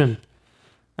proclamation,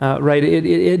 right?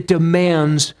 It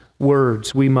demands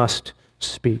words we must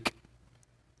speak.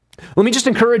 Let me just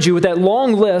encourage you with that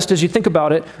long list as you think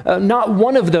about it. Not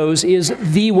one of those is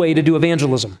the way to do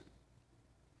evangelism.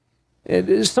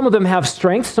 Some of them have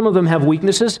strengths, some of them have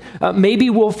weaknesses. Maybe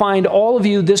we'll find all of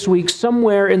you this week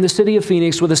somewhere in the city of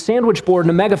Phoenix with a sandwich board and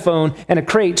a megaphone and a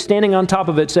crate standing on top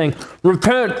of it saying,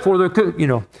 repent for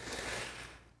the,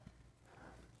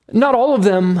 Not all of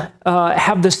them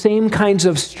have the same kinds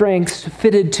of strengths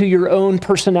fitted to your own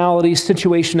personality,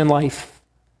 situation in life.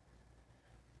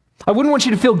 I wouldn't want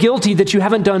you to feel guilty that you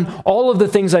haven't done all of the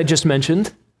things I just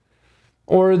mentioned,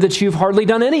 or that you've hardly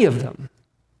done any of them.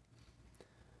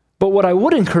 But what I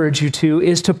would encourage you to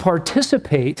is to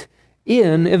participate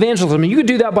in evangelism. And you could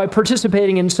do that by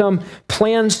participating in some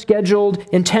planned, scheduled,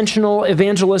 intentional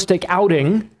evangelistic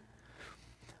outing.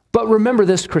 But remember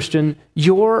this, Christian,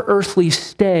 your earthly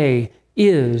stay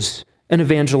is an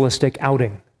evangelistic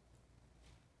outing.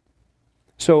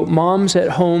 So moms at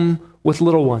home with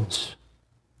little ones,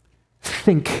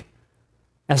 think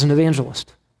as an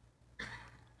evangelist.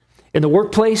 In the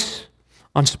workplace,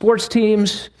 on sports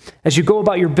teams, as you go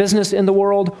about your business in the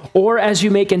world, or as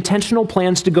you make intentional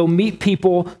plans to go meet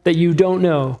people that you don't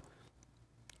know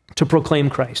to proclaim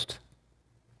Christ.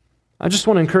 I just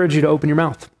want to encourage you to open your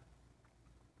mouth.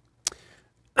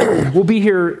 We'll be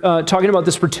here talking about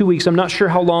this for 2 weeks. I'm not sure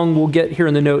how long we'll get here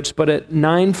in the notes, but at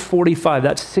 9:45,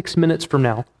 that's 6 minutes from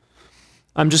now,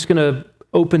 I'm just going to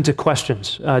open to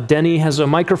questions. Denny has a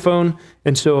microphone,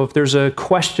 and so if there's a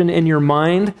question in your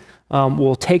mind,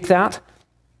 we'll take that,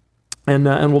 and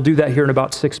we'll do that here in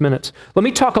about 6 minutes. Let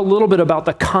me talk a little bit about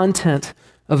the content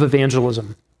of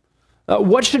evangelism.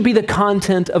 What should be the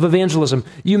content of evangelism?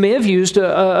 You may have used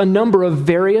a number of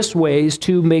various ways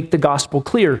to make the gospel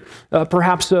clear.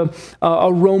 Perhaps a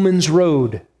Romans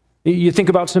road. You think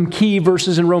about some key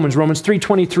verses in Romans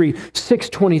 3:23,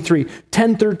 6:23,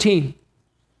 10:13.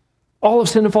 All of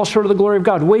sin and fall short of the glory of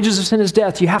God. Wages of sin is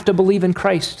death. You have to believe in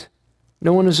Christ.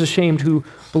 No one is ashamed who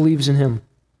believes in him.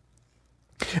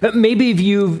 Maybe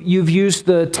you've used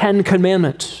the 10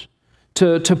 Commandments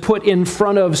to put in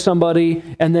front of somebody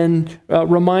and then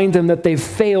remind them that they've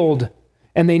failed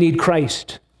and they need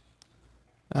Christ.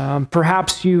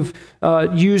 Perhaps you've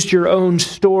used your own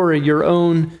story, your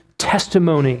own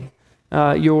testimony,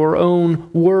 your own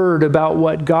word about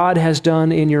what God has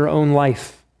done in your own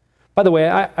life. By the way,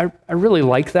 I really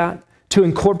like that, to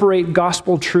incorporate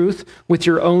gospel truth with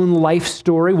your own life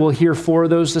story. We'll hear 4 of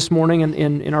those this morning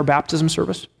in our baptism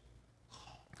service.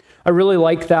 I really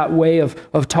like that way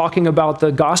of talking about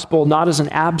the gospel not as an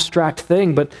abstract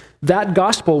thing, but that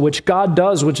gospel which God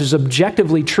does, which is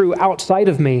objectively true outside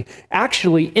of me,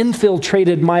 actually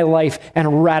infiltrated my life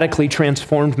and radically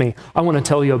transformed me. I want to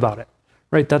tell you about it.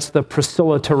 Right? That's the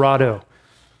Priscilla Tirado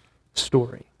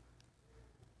story.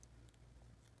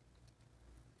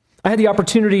 I had the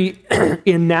opportunity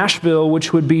in Nashville,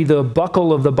 which would be the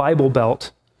buckle of the Bible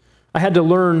Belt. I had to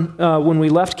learn when we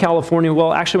left California,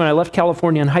 well, actually when I left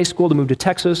California in high school to move to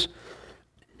Texas,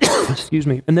 excuse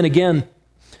me, and then again,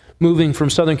 moving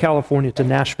from Southern California to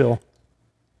Nashville.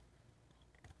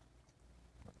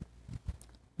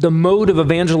 The mode of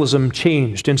evangelism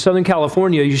changed. In Southern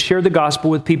California, you shared the gospel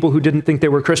with people who didn't think they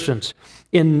were Christians.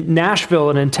 In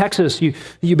Nashville and in Texas,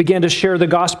 you began to share the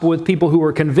gospel with people who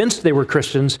were convinced they were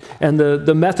Christians, and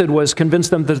the method was convince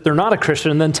them that they're not a Christian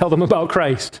and then tell them about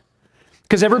Christ.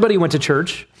 Because everybody went to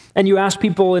church, and you ask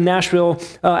people in Nashville,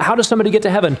 how does somebody get to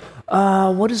heaven?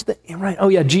 Right? Oh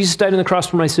yeah, Jesus died on the cross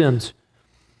for my sins.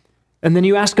 And then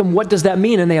you ask them, what does that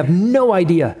mean? And they have no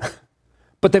idea,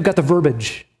 but they've got the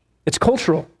verbiage. It's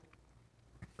cultural.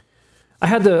 I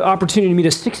had the opportunity to meet a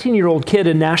 16-year-old kid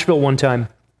in Nashville one time,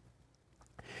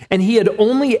 and he had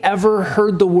only ever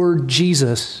heard the word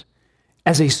Jesus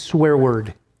as a swear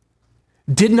word.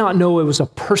 Did not know it was a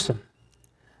person.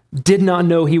 Did not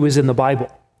know he was in the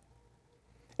Bible.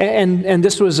 And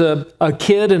this was a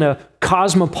kid in a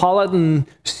cosmopolitan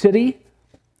city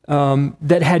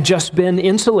that had just been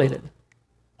insulated.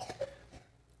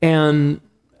 And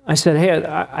I said, hey,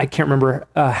 I can't remember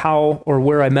how or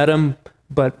where I met him,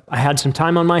 but I had some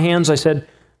time on my hands. I said,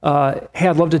 hey,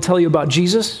 I'd love to tell you about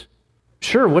Jesus.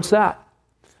 Sure, what's that?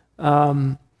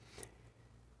 And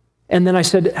then I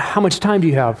said, how much time do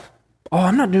you have? Oh,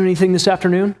 I'm not doing anything this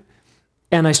afternoon.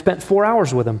 And I spent 4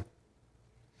 hours with him.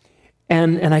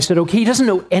 And I said, okay, he doesn't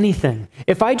know anything.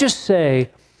 If I just say,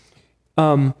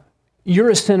 you're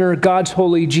a sinner, God's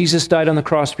holy, Jesus died on the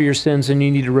cross for your sins, and you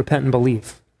need to repent and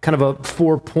believe. Kind of a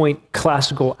 4-point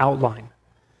classical outline.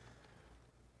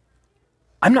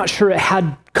 I'm not sure it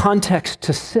had context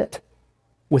to sit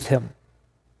with him.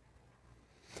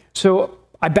 So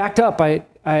I backed up. I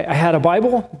had a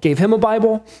Bible, gave him a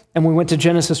Bible, and we went to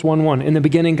Genesis 1:1. In the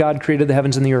beginning, God created the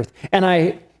heavens and the earth. And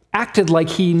I acted like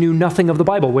he knew nothing of the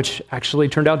Bible, which actually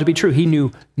turned out to be true. He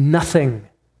knew nothing.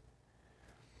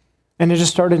 And it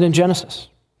just started in Genesis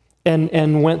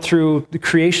and went through the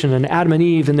creation and Adam and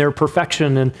Eve and their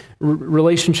perfection and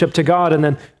relationship to God, and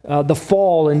then the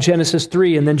fall in Genesis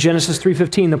 3, and then Genesis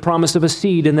 3:15, the promise of a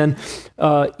seed, and then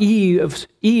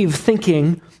Eve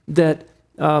thinking that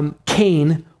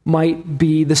Cain might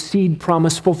be the seed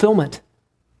promise fulfillment.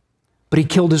 But he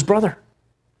killed his brother.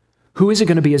 Who is it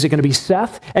going to be? Is it going to be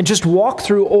Seth? And just walk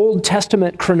through Old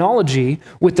Testament chronology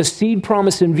with the seed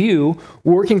promise in view,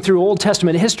 working through Old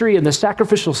Testament history and the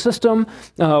sacrificial system,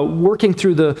 working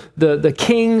through the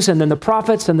kings and then the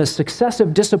prophets and the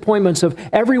successive disappointments of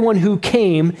everyone who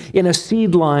came in a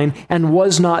seed line and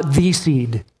was not the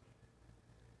seed.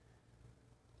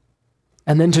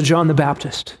 And then to John the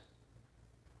Baptist.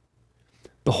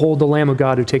 Behold the Lamb of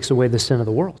God who takes away the sin of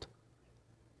the world.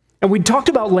 And we talked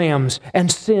about lambs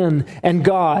and sin and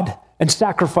God and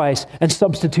sacrifice and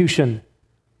substitution.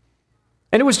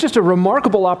 And it was just a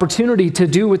remarkable opportunity to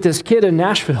do with this kid in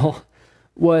Nashville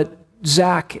what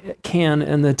Zach Can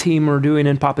and the team are doing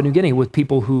in Papua New Guinea with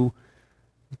people who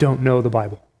don't know the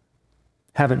Bible,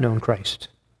 haven't known Christ.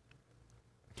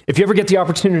 If you ever get the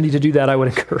opportunity to do that, I would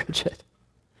encourage it.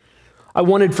 I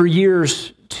wanted for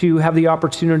years to have the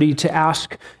opportunity to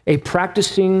ask a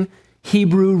practicing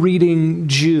Hebrew reading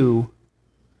Jew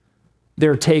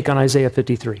their take on Isaiah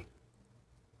 53.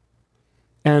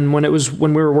 And when we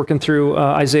were working through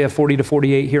Isaiah 40 to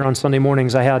 48 here on Sunday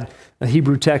mornings, I had a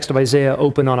Hebrew text of Isaiah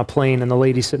open on a plane, and the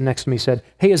lady sitting next to me said,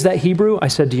 "Hey, is that Hebrew?" I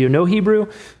said, "Do you know Hebrew?"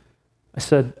 I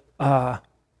said,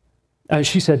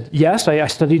 she said, "Yes, I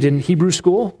studied in Hebrew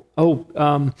school."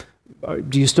 "Oh,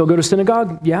 do you still go to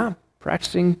synagogue?" "Yeah,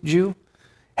 practicing Jew."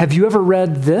 "Have you ever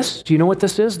read this? Do you know what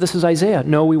this is?" "This is Isaiah."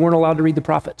 "No, we weren't allowed to read the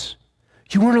prophets."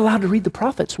 "You weren't allowed to read the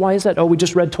prophets? Why is that?" "Oh, we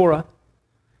just read Torah."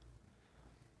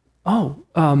 "Oh,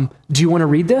 do you want to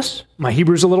read this?" My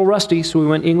Hebrew's a little rusty, so we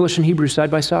went English and Hebrew side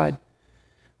by side.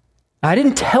 I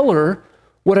didn't tell her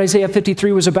what Isaiah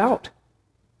 53 was about.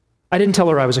 I didn't tell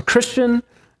her I was a Christian.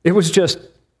 It was just,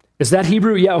 is that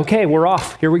Hebrew? Yeah, okay, we're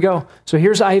off. Here we go. So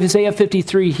here's Isaiah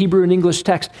 53, Hebrew and English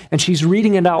text, and she's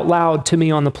reading it out loud to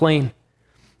me on the plane.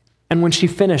 And when she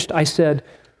finished, I said,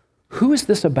 "Who is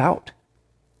this about?"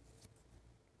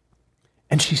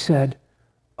 And she said,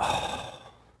 "Oh,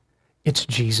 it's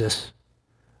Jesus.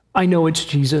 I know it's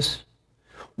Jesus.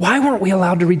 Why weren't we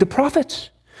allowed to read the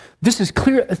prophets? This is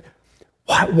clear.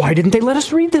 Why didn't they let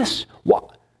us read this?"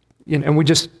 And we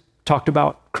just talked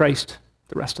about Christ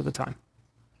the rest of the time.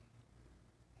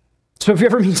 So if you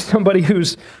ever meet somebody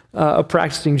who's a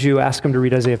practicing Jew, ask them to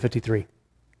read Isaiah 53.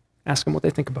 Ask them what they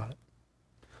think about it.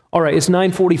 All right, it's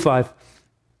 9:45.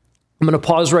 I'm going to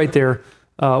pause right there.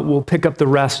 We'll pick up the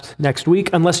rest next week.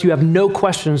 Unless you have no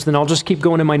questions, then I'll just keep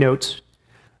going in my notes.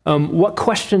 What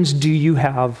questions do you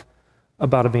have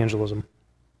about evangelism?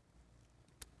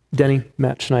 Denny,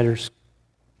 Matt Schneider's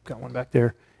got one back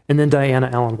there. And then Diana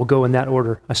Allen. We'll go in that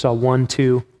order. I saw 1,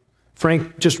 2.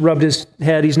 Frank just rubbed his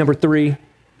head. He's number 3.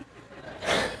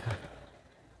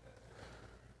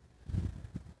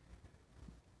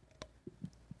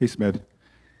 Hey, Smed.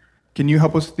 Can you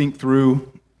help us think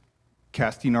through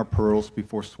casting our pearls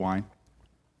before swine?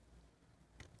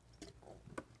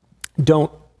 Don't.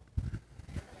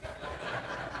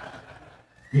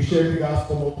 You shared the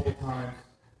gospel multiple times.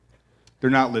 They're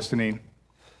not listening.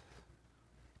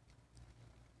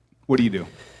 What do you do?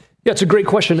 Yeah, it's a great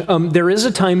question. There is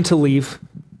a time to leave.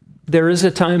 There is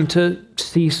a time to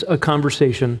cease a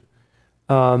conversation.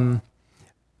 I've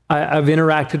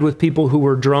interacted with people who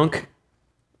were drunk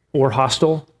or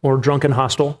hostile, or drunk and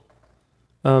hostile.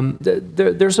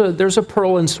 There's a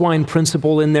pearl and swine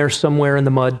principle in there somewhere in the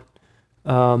mud.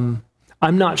 I'm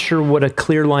not sure what a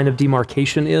clear line of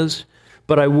demarcation is,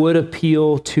 but I would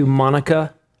appeal to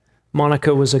Monica.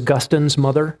 Monica was Augustine's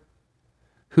mother,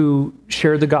 who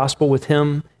shared the gospel with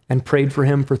him and prayed for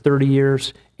him for 30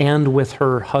 years, and with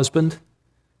her husband,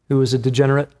 who was a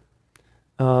degenerate.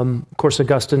 Of course,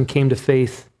 Augustine came to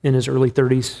faith in his early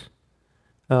 30s.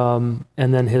 And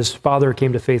then his father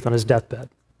came to faith on his deathbed.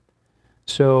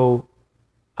 So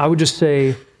I would just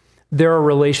say there are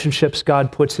relationships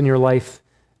God puts in your life.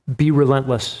 Be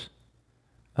relentless.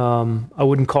 I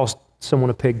wouldn't call someone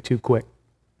a pig too quick.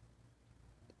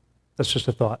 That's just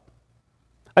a thought.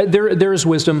 There is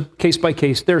wisdom, case by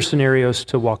case. There are scenarios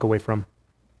to walk away from.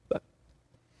 But,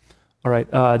 all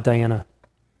right, Diana.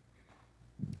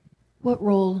 What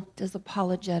role does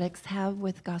apologetics have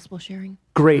with gospel sharing?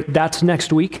 Great, that's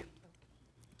next week.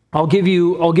 I'll give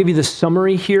you the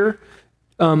summary here.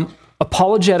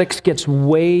 Apologetics gets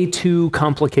way too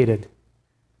complicated.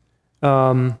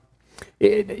 I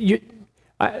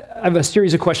have a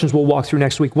series of questions we'll walk through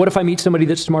next week. What if I meet somebody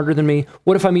that's smarter than me?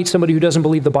 What if I meet somebody who doesn't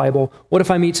believe the Bible? What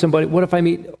if I meet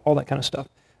all that kind of stuff?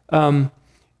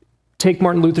 Take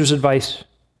Martin Luther's advice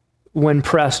when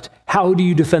pressed. How do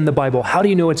you defend the Bible? How do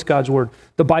you know it's God's word?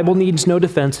 The Bible needs no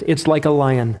defense. It's like a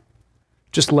lion.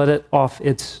 Just let it off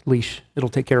its leash. It'll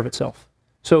take care of itself.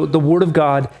 So the word of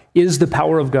God is the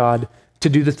power of God to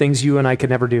do the things you and I could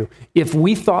never do. If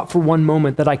we thought for one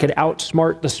moment that I could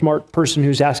outsmart the smart person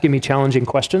who's asking me challenging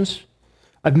questions,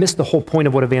 I've missed the whole point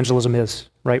of what evangelism is,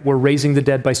 right? We're raising the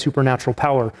dead by supernatural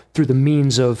power through the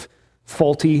means of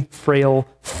faulty, frail,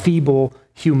 feeble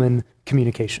human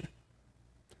communication.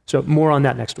 So more on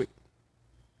that next week.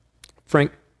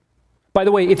 Frank? By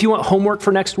the way, if you want homework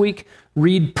for next week,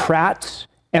 read Pratt's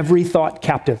Every Thought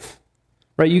Captive.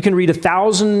 Right? You can read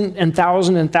 1,000 and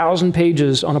 1,000 and 1,000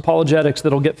 pages on apologetics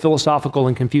that'll get philosophical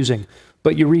and confusing.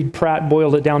 But you read Pratt,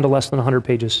 boiled it down to less than 100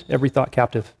 pages. Every Thought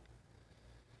Captive.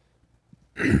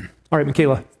 All right,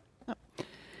 Michaela.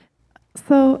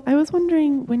 So I was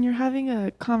wondering, when you're having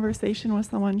a conversation with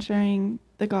someone sharing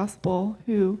the gospel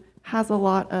who has a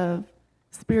lot of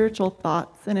spiritual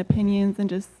thoughts and opinions and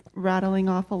just rattling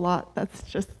off a lot that's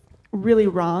just really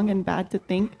wrong and bad to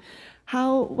think,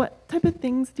 what type of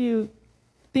things do you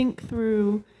think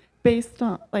through based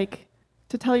on, like,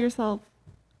 to tell yourself,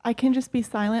 I can just be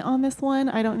silent on this one.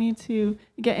 I don't need to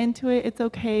get into it. It's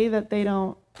okay that they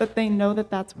know that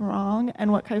that's wrong.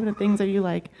 And what kind of things are you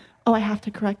like, oh, I have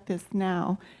to correct this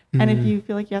now? Mm-hmm. And if you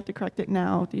feel like you have to correct it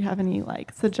now, do you have any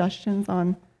like suggestions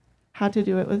on how to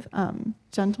do it with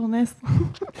gentleness?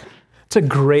 It's a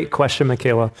great question,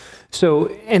 Michaela. So,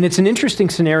 and it's an interesting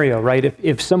scenario, right?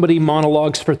 If somebody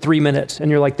monologues for 3 minutes and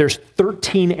you're like, there's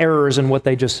 13 errors in what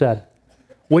they just said,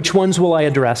 which ones will I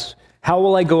address? How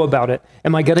will I go about it?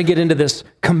 Am I going to get into this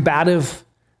combative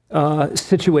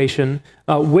situation?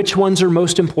 Which ones are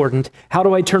most important? How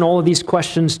do I turn all of these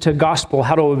questions to gospel?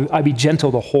 How do I be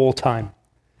gentle the whole time?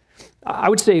 I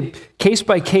would say case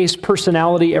by case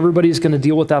personality, everybody's going to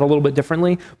deal with that a little bit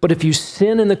differently. But if you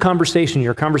sin in the conversation,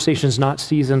 your conversation is not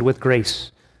seasoned with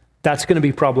grace, that's going to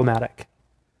be problematic.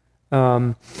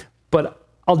 But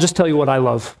I'll just tell you what I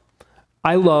love.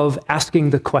 I love asking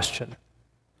the question.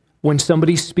 When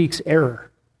somebody speaks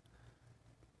error,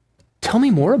 tell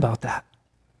me more about that.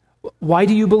 Why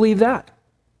do you believe that?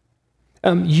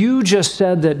 You just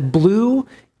said that blue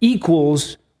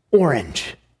equals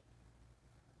orange.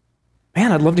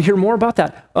 Man, I'd love to hear more about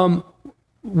that.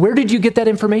 Where did you get that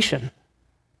information?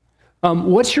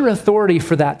 What's your authority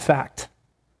for that fact?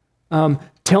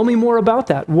 Tell me more about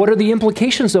that. What are the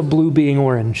implications of blue being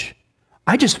orange?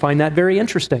 I just find that very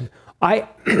interesting.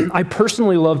 I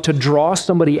personally love to draw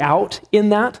somebody out in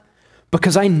that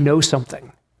because I know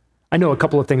something. I know a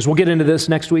couple of things. We'll get into this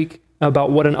next week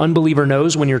about what an unbeliever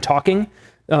knows when you're talking.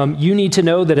 You need to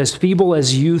know that as feeble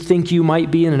as you think you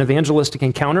might be in an evangelistic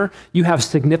encounter, you have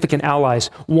significant allies.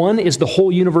 One is the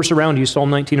whole universe around you, Psalm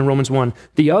 19 and Romans 1.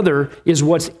 The other is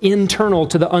what's internal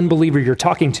to the unbeliever you're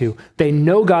talking to. They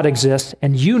know God exists,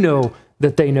 and you know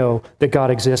that they know that God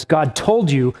exists. God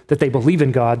told you that they believe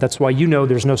in God. That's why you know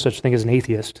there's no such thing as an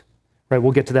atheist. Right?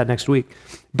 We'll get to that next week.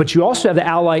 But you also have the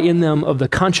ally in them of the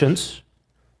conscience.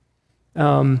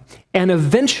 And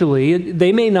eventually,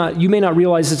 you may not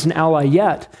realize it's an ally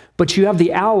yet, but you have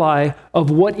the ally of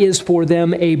what is for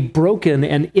them a broken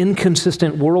and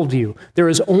inconsistent worldview. There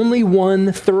is only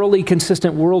one thoroughly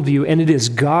consistent worldview, and it is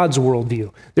God's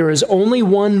worldview. There is only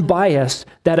one bias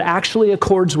that actually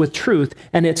accords with truth,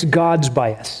 and it's God's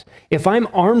bias. If I'm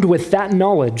armed with that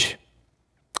knowledge,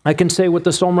 I can say what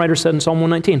the psalm writer said in Psalm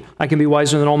 119, I can be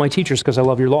wiser than all my teachers because I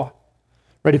love your law.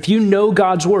 Right? If you know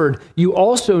God's word, you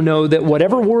also know that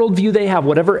whatever worldview they have,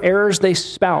 whatever errors they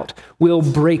spout, will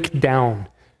break down.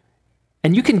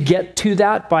 And you can get to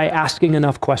that by asking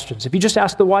enough questions. If you just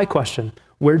ask the why question,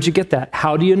 where'd you get that?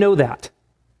 How do you know that?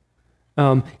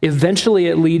 Eventually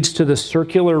it leads to the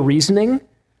circular reasoning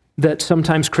that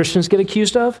sometimes Christians get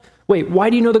accused of. Wait, why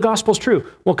do you know the gospel's true?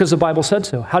 Well, because the Bible said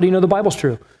so. How do you know the Bible's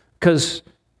true? Because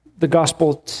the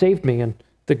gospel saved me, and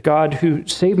the God who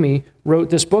saved me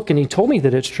wrote this book and he told me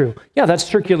that it's true. Yeah, that's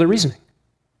circular reasoning.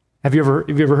 Have you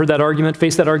ever heard that argument,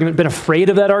 faced that argument, been afraid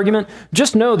of that argument?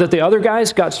 Just know that the other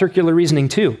guys got circular reasoning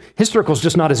too. His circle's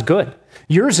just not as good.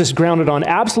 Yours is grounded on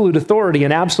absolute authority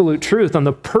and absolute truth on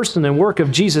the person and work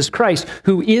of Jesus Christ,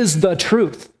 who is the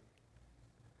truth.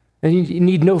 And you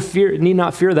need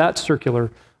not fear that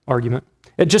circular argument.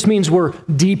 It just means we're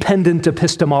dependent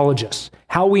epistemologists.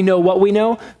 How we know what we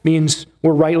know means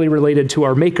we're rightly related to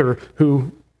our Maker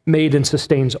who made and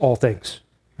sustains all things.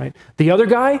 Right? The other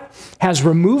guy has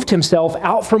removed himself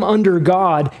out from under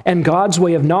God and God's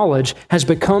way of knowledge, has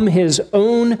become his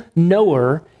own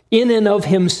knower in and of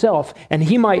himself. And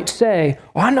he might say,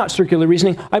 oh, I'm not circular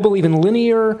reasoning. I believe in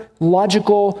linear,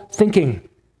 logical thinking.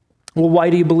 Well, why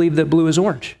do you believe that blue is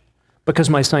orange? Because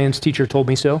my science teacher told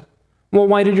me so. Well,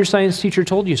 why did your science teacher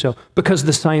told you so? Because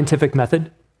the scientific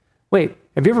method. Wait,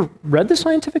 have you ever read the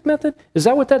scientific method? Is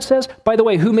that what that says? By the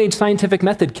way, who made scientific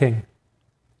method king?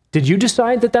 Did you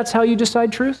decide that that's how you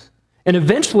decide truth? And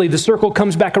eventually the circle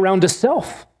comes back around to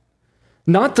self.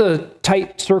 Not the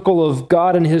tight circle of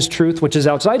God and his truth, which is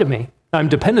outside of me, I'm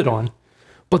dependent on,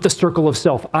 but the circle of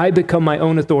self. I become my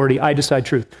own authority. I decide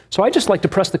truth. So I just like to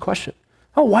press the question,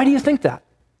 oh, why do you think that?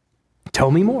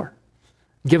 Tell me more.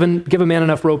 Give a man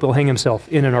enough rope, he'll hang himself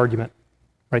in an argument.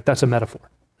 Right? That's a metaphor.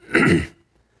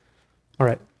 All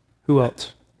right. Who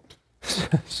else?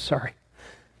 Sorry.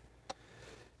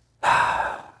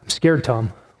 I'm scared,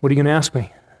 Tom. What are you going to ask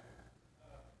me?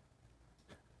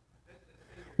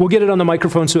 We'll get it on the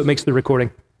microphone so it makes the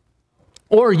recording.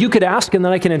 Or you could ask and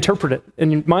then I can interpret it.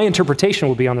 And my interpretation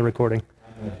will be on the recording.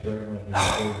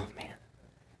 Oh, man.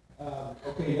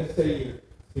 Okay, let's say you're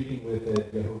speaking with a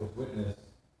Jehovah's Witness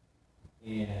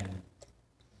and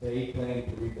they claim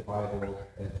to read the Bible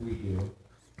as we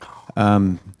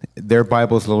do. Their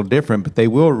Bible's a little different, but they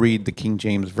will read the King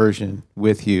James Version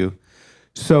with you.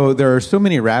 So there are so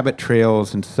many rabbit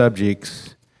trails and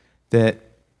subjects that,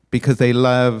 because they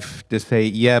love to say,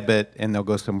 yeah, but, and they'll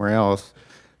go somewhere else.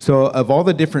 So of all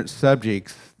the different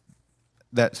subjects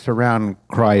that surround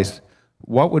Christ,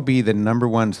 what would be the number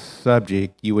one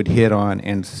subject you would hit on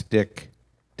and stick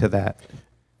to that?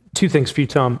 Two things for you,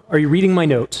 Tom. Are you reading my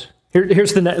notes?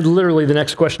 Here's literally the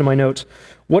next question of my notes.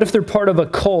 What if they're part of a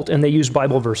cult and they use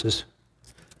Bible verses?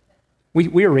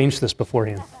 We arranged this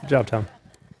beforehand. Good job,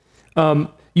 Tom.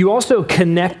 You also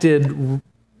connected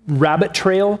rabbit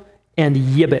trail and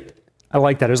yibbit. I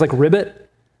like that. It was like ribbit.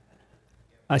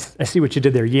 I see what you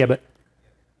did there, yibbit.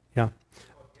 Yeah.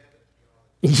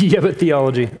 Yibbit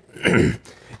theology.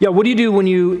 Yeah, what do you do when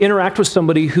you interact with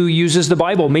somebody who uses the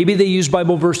Bible? Maybe they use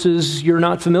Bible verses you're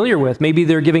not familiar with. Maybe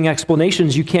they're giving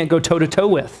explanations you can't go toe-to-toe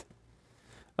with.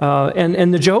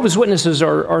 And the Jehovah's Witnesses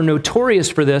are notorious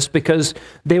for this because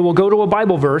they will go to a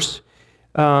Bible verse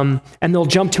and they'll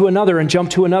jump to another and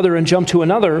jump to another and jump to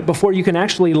another before you can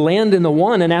actually land in the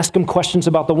one and ask them questions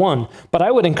about the one. But I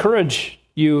would encourage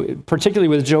you, particularly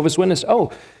with Jehovah's Witness,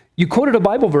 oh, you quoted a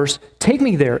Bible verse, take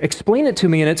me there, explain it to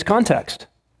me in its context.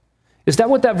 Is that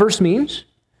what that verse means?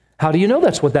 How do you know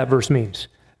that's what that verse means?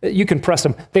 You can press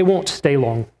them. They won't stay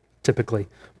long, typically.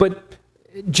 But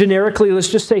generically, let's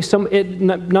just say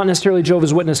not necessarily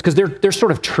Jehovah's Witness, because they're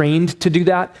sort of trained to do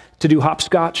that, to do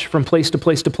hopscotch from place to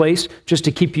place to place, just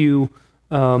to keep you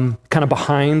kind of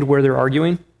behind where they're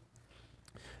arguing.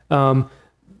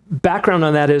 Background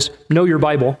on that is know your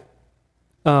Bible.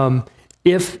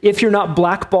 If you're not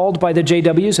blackballed by the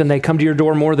JWs and they come to your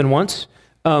door more than once,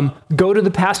 go to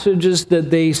the passages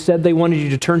that they said they wanted you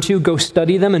to turn to, go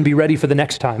study them and be ready for the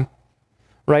next time.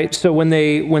 Right? So when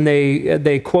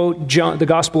they quote John, the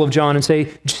Gospel of John and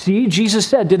say, see, Jesus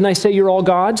said, didn't I say you're all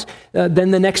gods? Then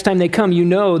the next time they come, you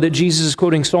know that Jesus is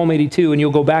quoting Psalm 82 and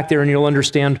you'll go back there and you'll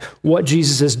understand what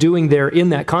Jesus is doing there in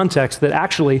that context, that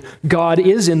actually God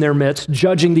is in their midst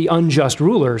judging the unjust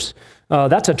rulers.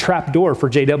 That's a trap door for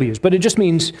JWs. But it just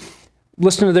means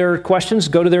listen to their questions,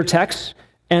 go to their texts,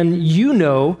 and you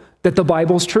know that the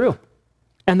Bible's true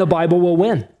and the Bible will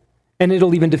win. And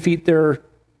it'll even defeat their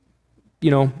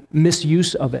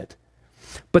misuse of it.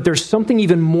 But there's something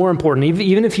even more important,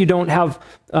 even if you don't have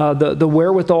the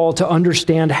wherewithal to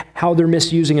understand how they're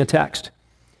misusing a text.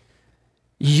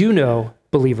 You know,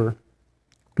 believer,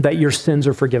 that your sins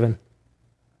are forgiven.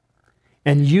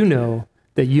 And you know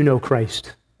that you know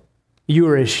Christ. You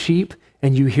are his sheep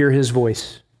and you hear his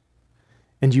voice.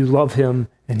 And you love him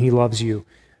and he loves you.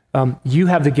 You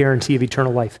have the guarantee of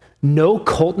eternal life. No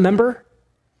cult member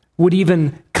would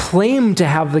even claim to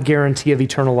have the guarantee of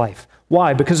eternal life.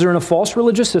 Why? Because they're in a false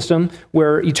religious system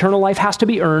where eternal life has to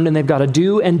be earned and they've got to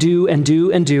do and do and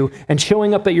do and do, and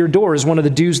showing up at your door is one of the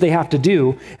do's they have to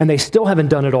do, and they still haven't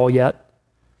done it all yet.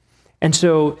 And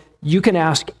so you can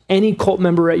ask any cult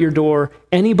member at your door,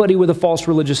 anybody with a false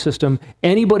religious system,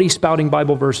 anybody spouting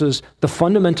Bible verses, the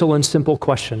fundamental and simple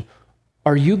question,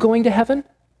 are you going to heaven?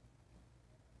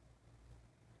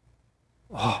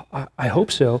 Oh, I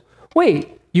hope so.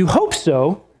 Wait, you hope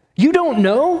so? You don't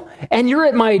know? And you're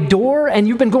at my door and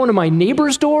you've been going to my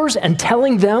neighbor's doors and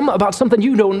telling them about something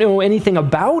you don't know anything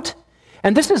about?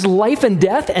 And this is life and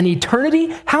death and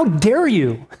eternity? How dare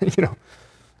you? You don't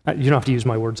have to use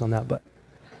my words on that, but.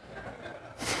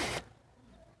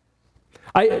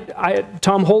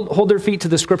 Tom, hold their feet to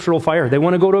the scriptural fire. They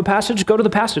want to go to a passage, go to the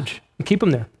passage and keep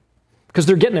them there because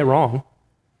they're getting it wrong.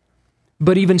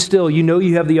 But even still,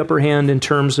 you have the upper hand in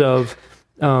terms of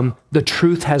the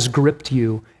truth has gripped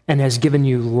you and has given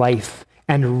you life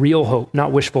and real hope,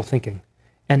 not wishful thinking.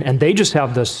 And they just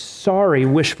have the sorry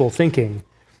wishful thinking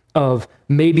of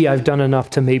maybe I've done enough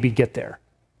to maybe get there.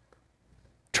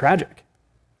 Tragic.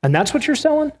 And that's what you're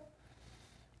selling?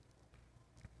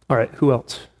 All right, who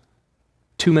else?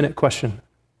 2-minute question.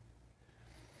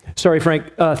 Sorry,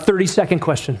 Frank, 30-second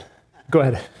question. Go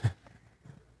ahead.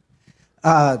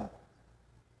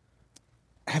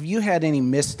 Have you had any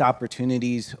missed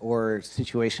opportunities or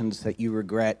situations that you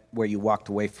regret where you walked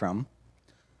away from?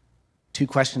 2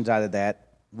 questions out of that.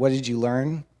 What did you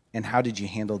learn, and how did you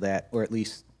handle that, or at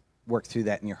least work through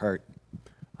that in your heart?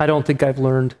 I don't think I've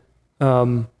learned.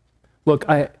 Look,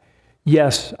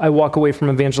 yes, I walk away from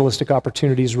evangelistic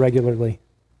opportunities regularly.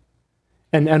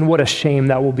 And what a shame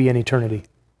that will be in eternity.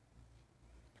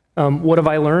 What have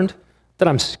I learned? That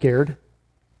I'm scared,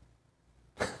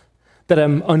 that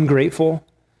I'm ungrateful,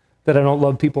 that I don't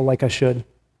love people like I should,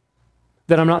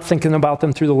 that I'm not thinking about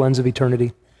them through the lens of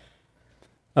eternity.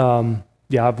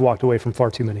 Yeah, I've walked away from far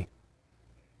too many.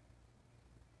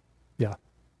 Yeah.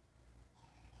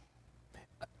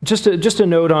 Just a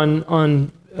note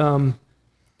on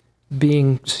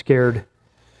being scared.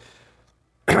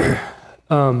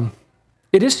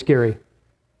 It is scary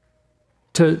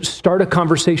to start a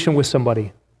conversation with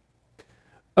somebody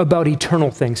about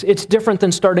eternal things. It's different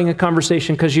than starting a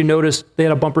conversation because you noticed they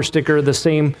had a bumper sticker of the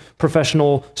same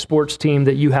professional sports team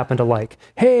that you happen to like.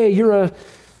 Hey, you're a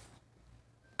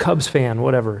Cubs fan,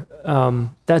 whatever.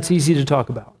 That's easy to talk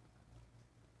about.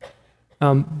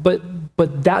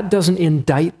 But that doesn't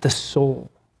indict the soul.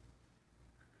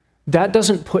 That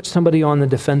doesn't put somebody on the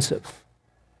defensive,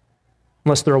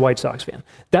 unless they're a White Sox fan.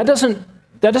 That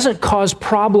doesn't cause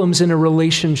problems in a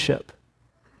relationship.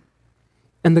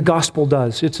 And the gospel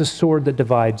does. It's a sword that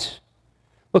divides.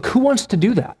 Look, who wants to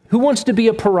do that? Who wants to be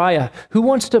a pariah? Who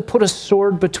wants to put a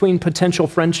sword between potential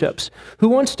friendships? Who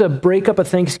wants to break up a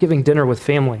Thanksgiving dinner with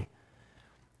family?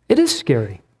 It is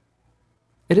scary.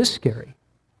 It is scary.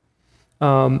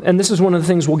 And this is one of the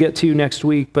things we'll get to next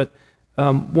week, but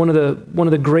one of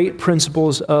the great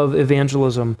principles of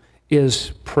evangelism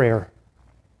is prayer.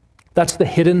 That's the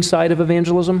hidden side of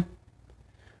evangelism.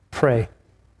 Pray.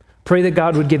 Pray that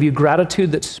God would give you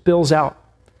gratitude that spills out,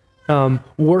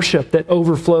 worship that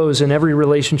overflows in every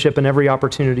relationship and every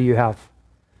opportunity you have.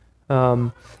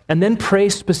 And then pray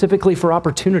specifically for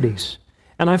opportunities.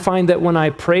 And I find that when I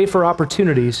pray for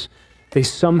opportunities, they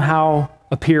somehow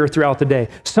appear throughout the day.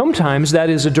 Sometimes that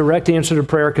is a direct answer to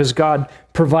prayer because God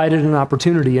provided an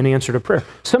opportunity in answer to prayer.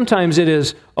 Sometimes it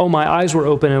is, oh, my eyes were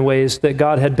open in ways that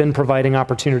God had been providing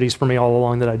opportunities for me all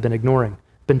along that I'd been ignoring,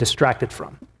 been distracted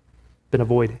from, been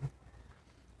avoiding.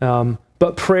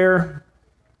 But prayer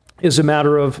is a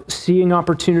matter of seeing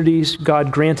opportunities,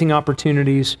 God granting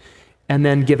opportunities, and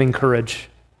then giving courage.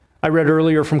 I read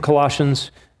earlier from Colossians,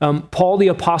 Paul the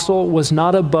apostle was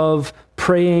not above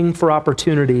praying for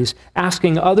opportunities,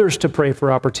 asking others to pray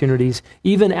for opportunities,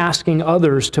 even asking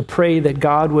others to pray that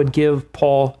God would give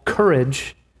Paul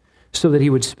courage so that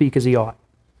he would speak as he ought.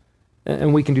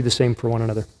 And we can do the same for one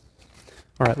another.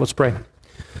 All right, let's pray.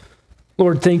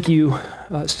 Lord, thank you.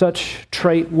 Such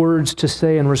trite words to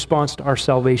say in response to our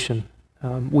salvation.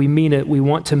 We mean it. We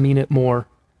want to mean it more.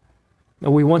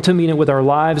 We want to mean it with our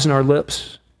lives and our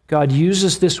lips. God, use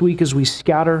us this week as we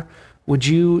scatter. Would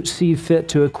you see fit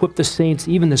to equip the saints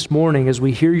even this morning as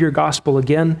we hear your gospel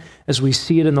again, as we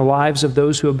see it in the lives of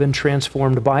those who have been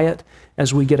transformed by it,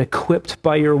 as we get equipped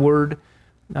by your word.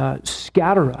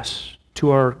 Scatter us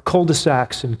to our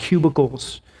cul-de-sacs and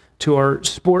cubicles, to our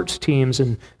sports teams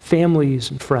and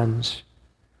families and friends,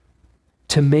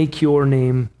 to make your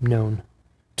name known,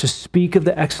 to speak of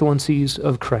the excellencies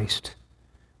of Christ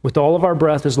with all of our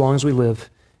breath as long as we live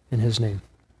in his name.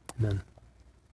 Amen.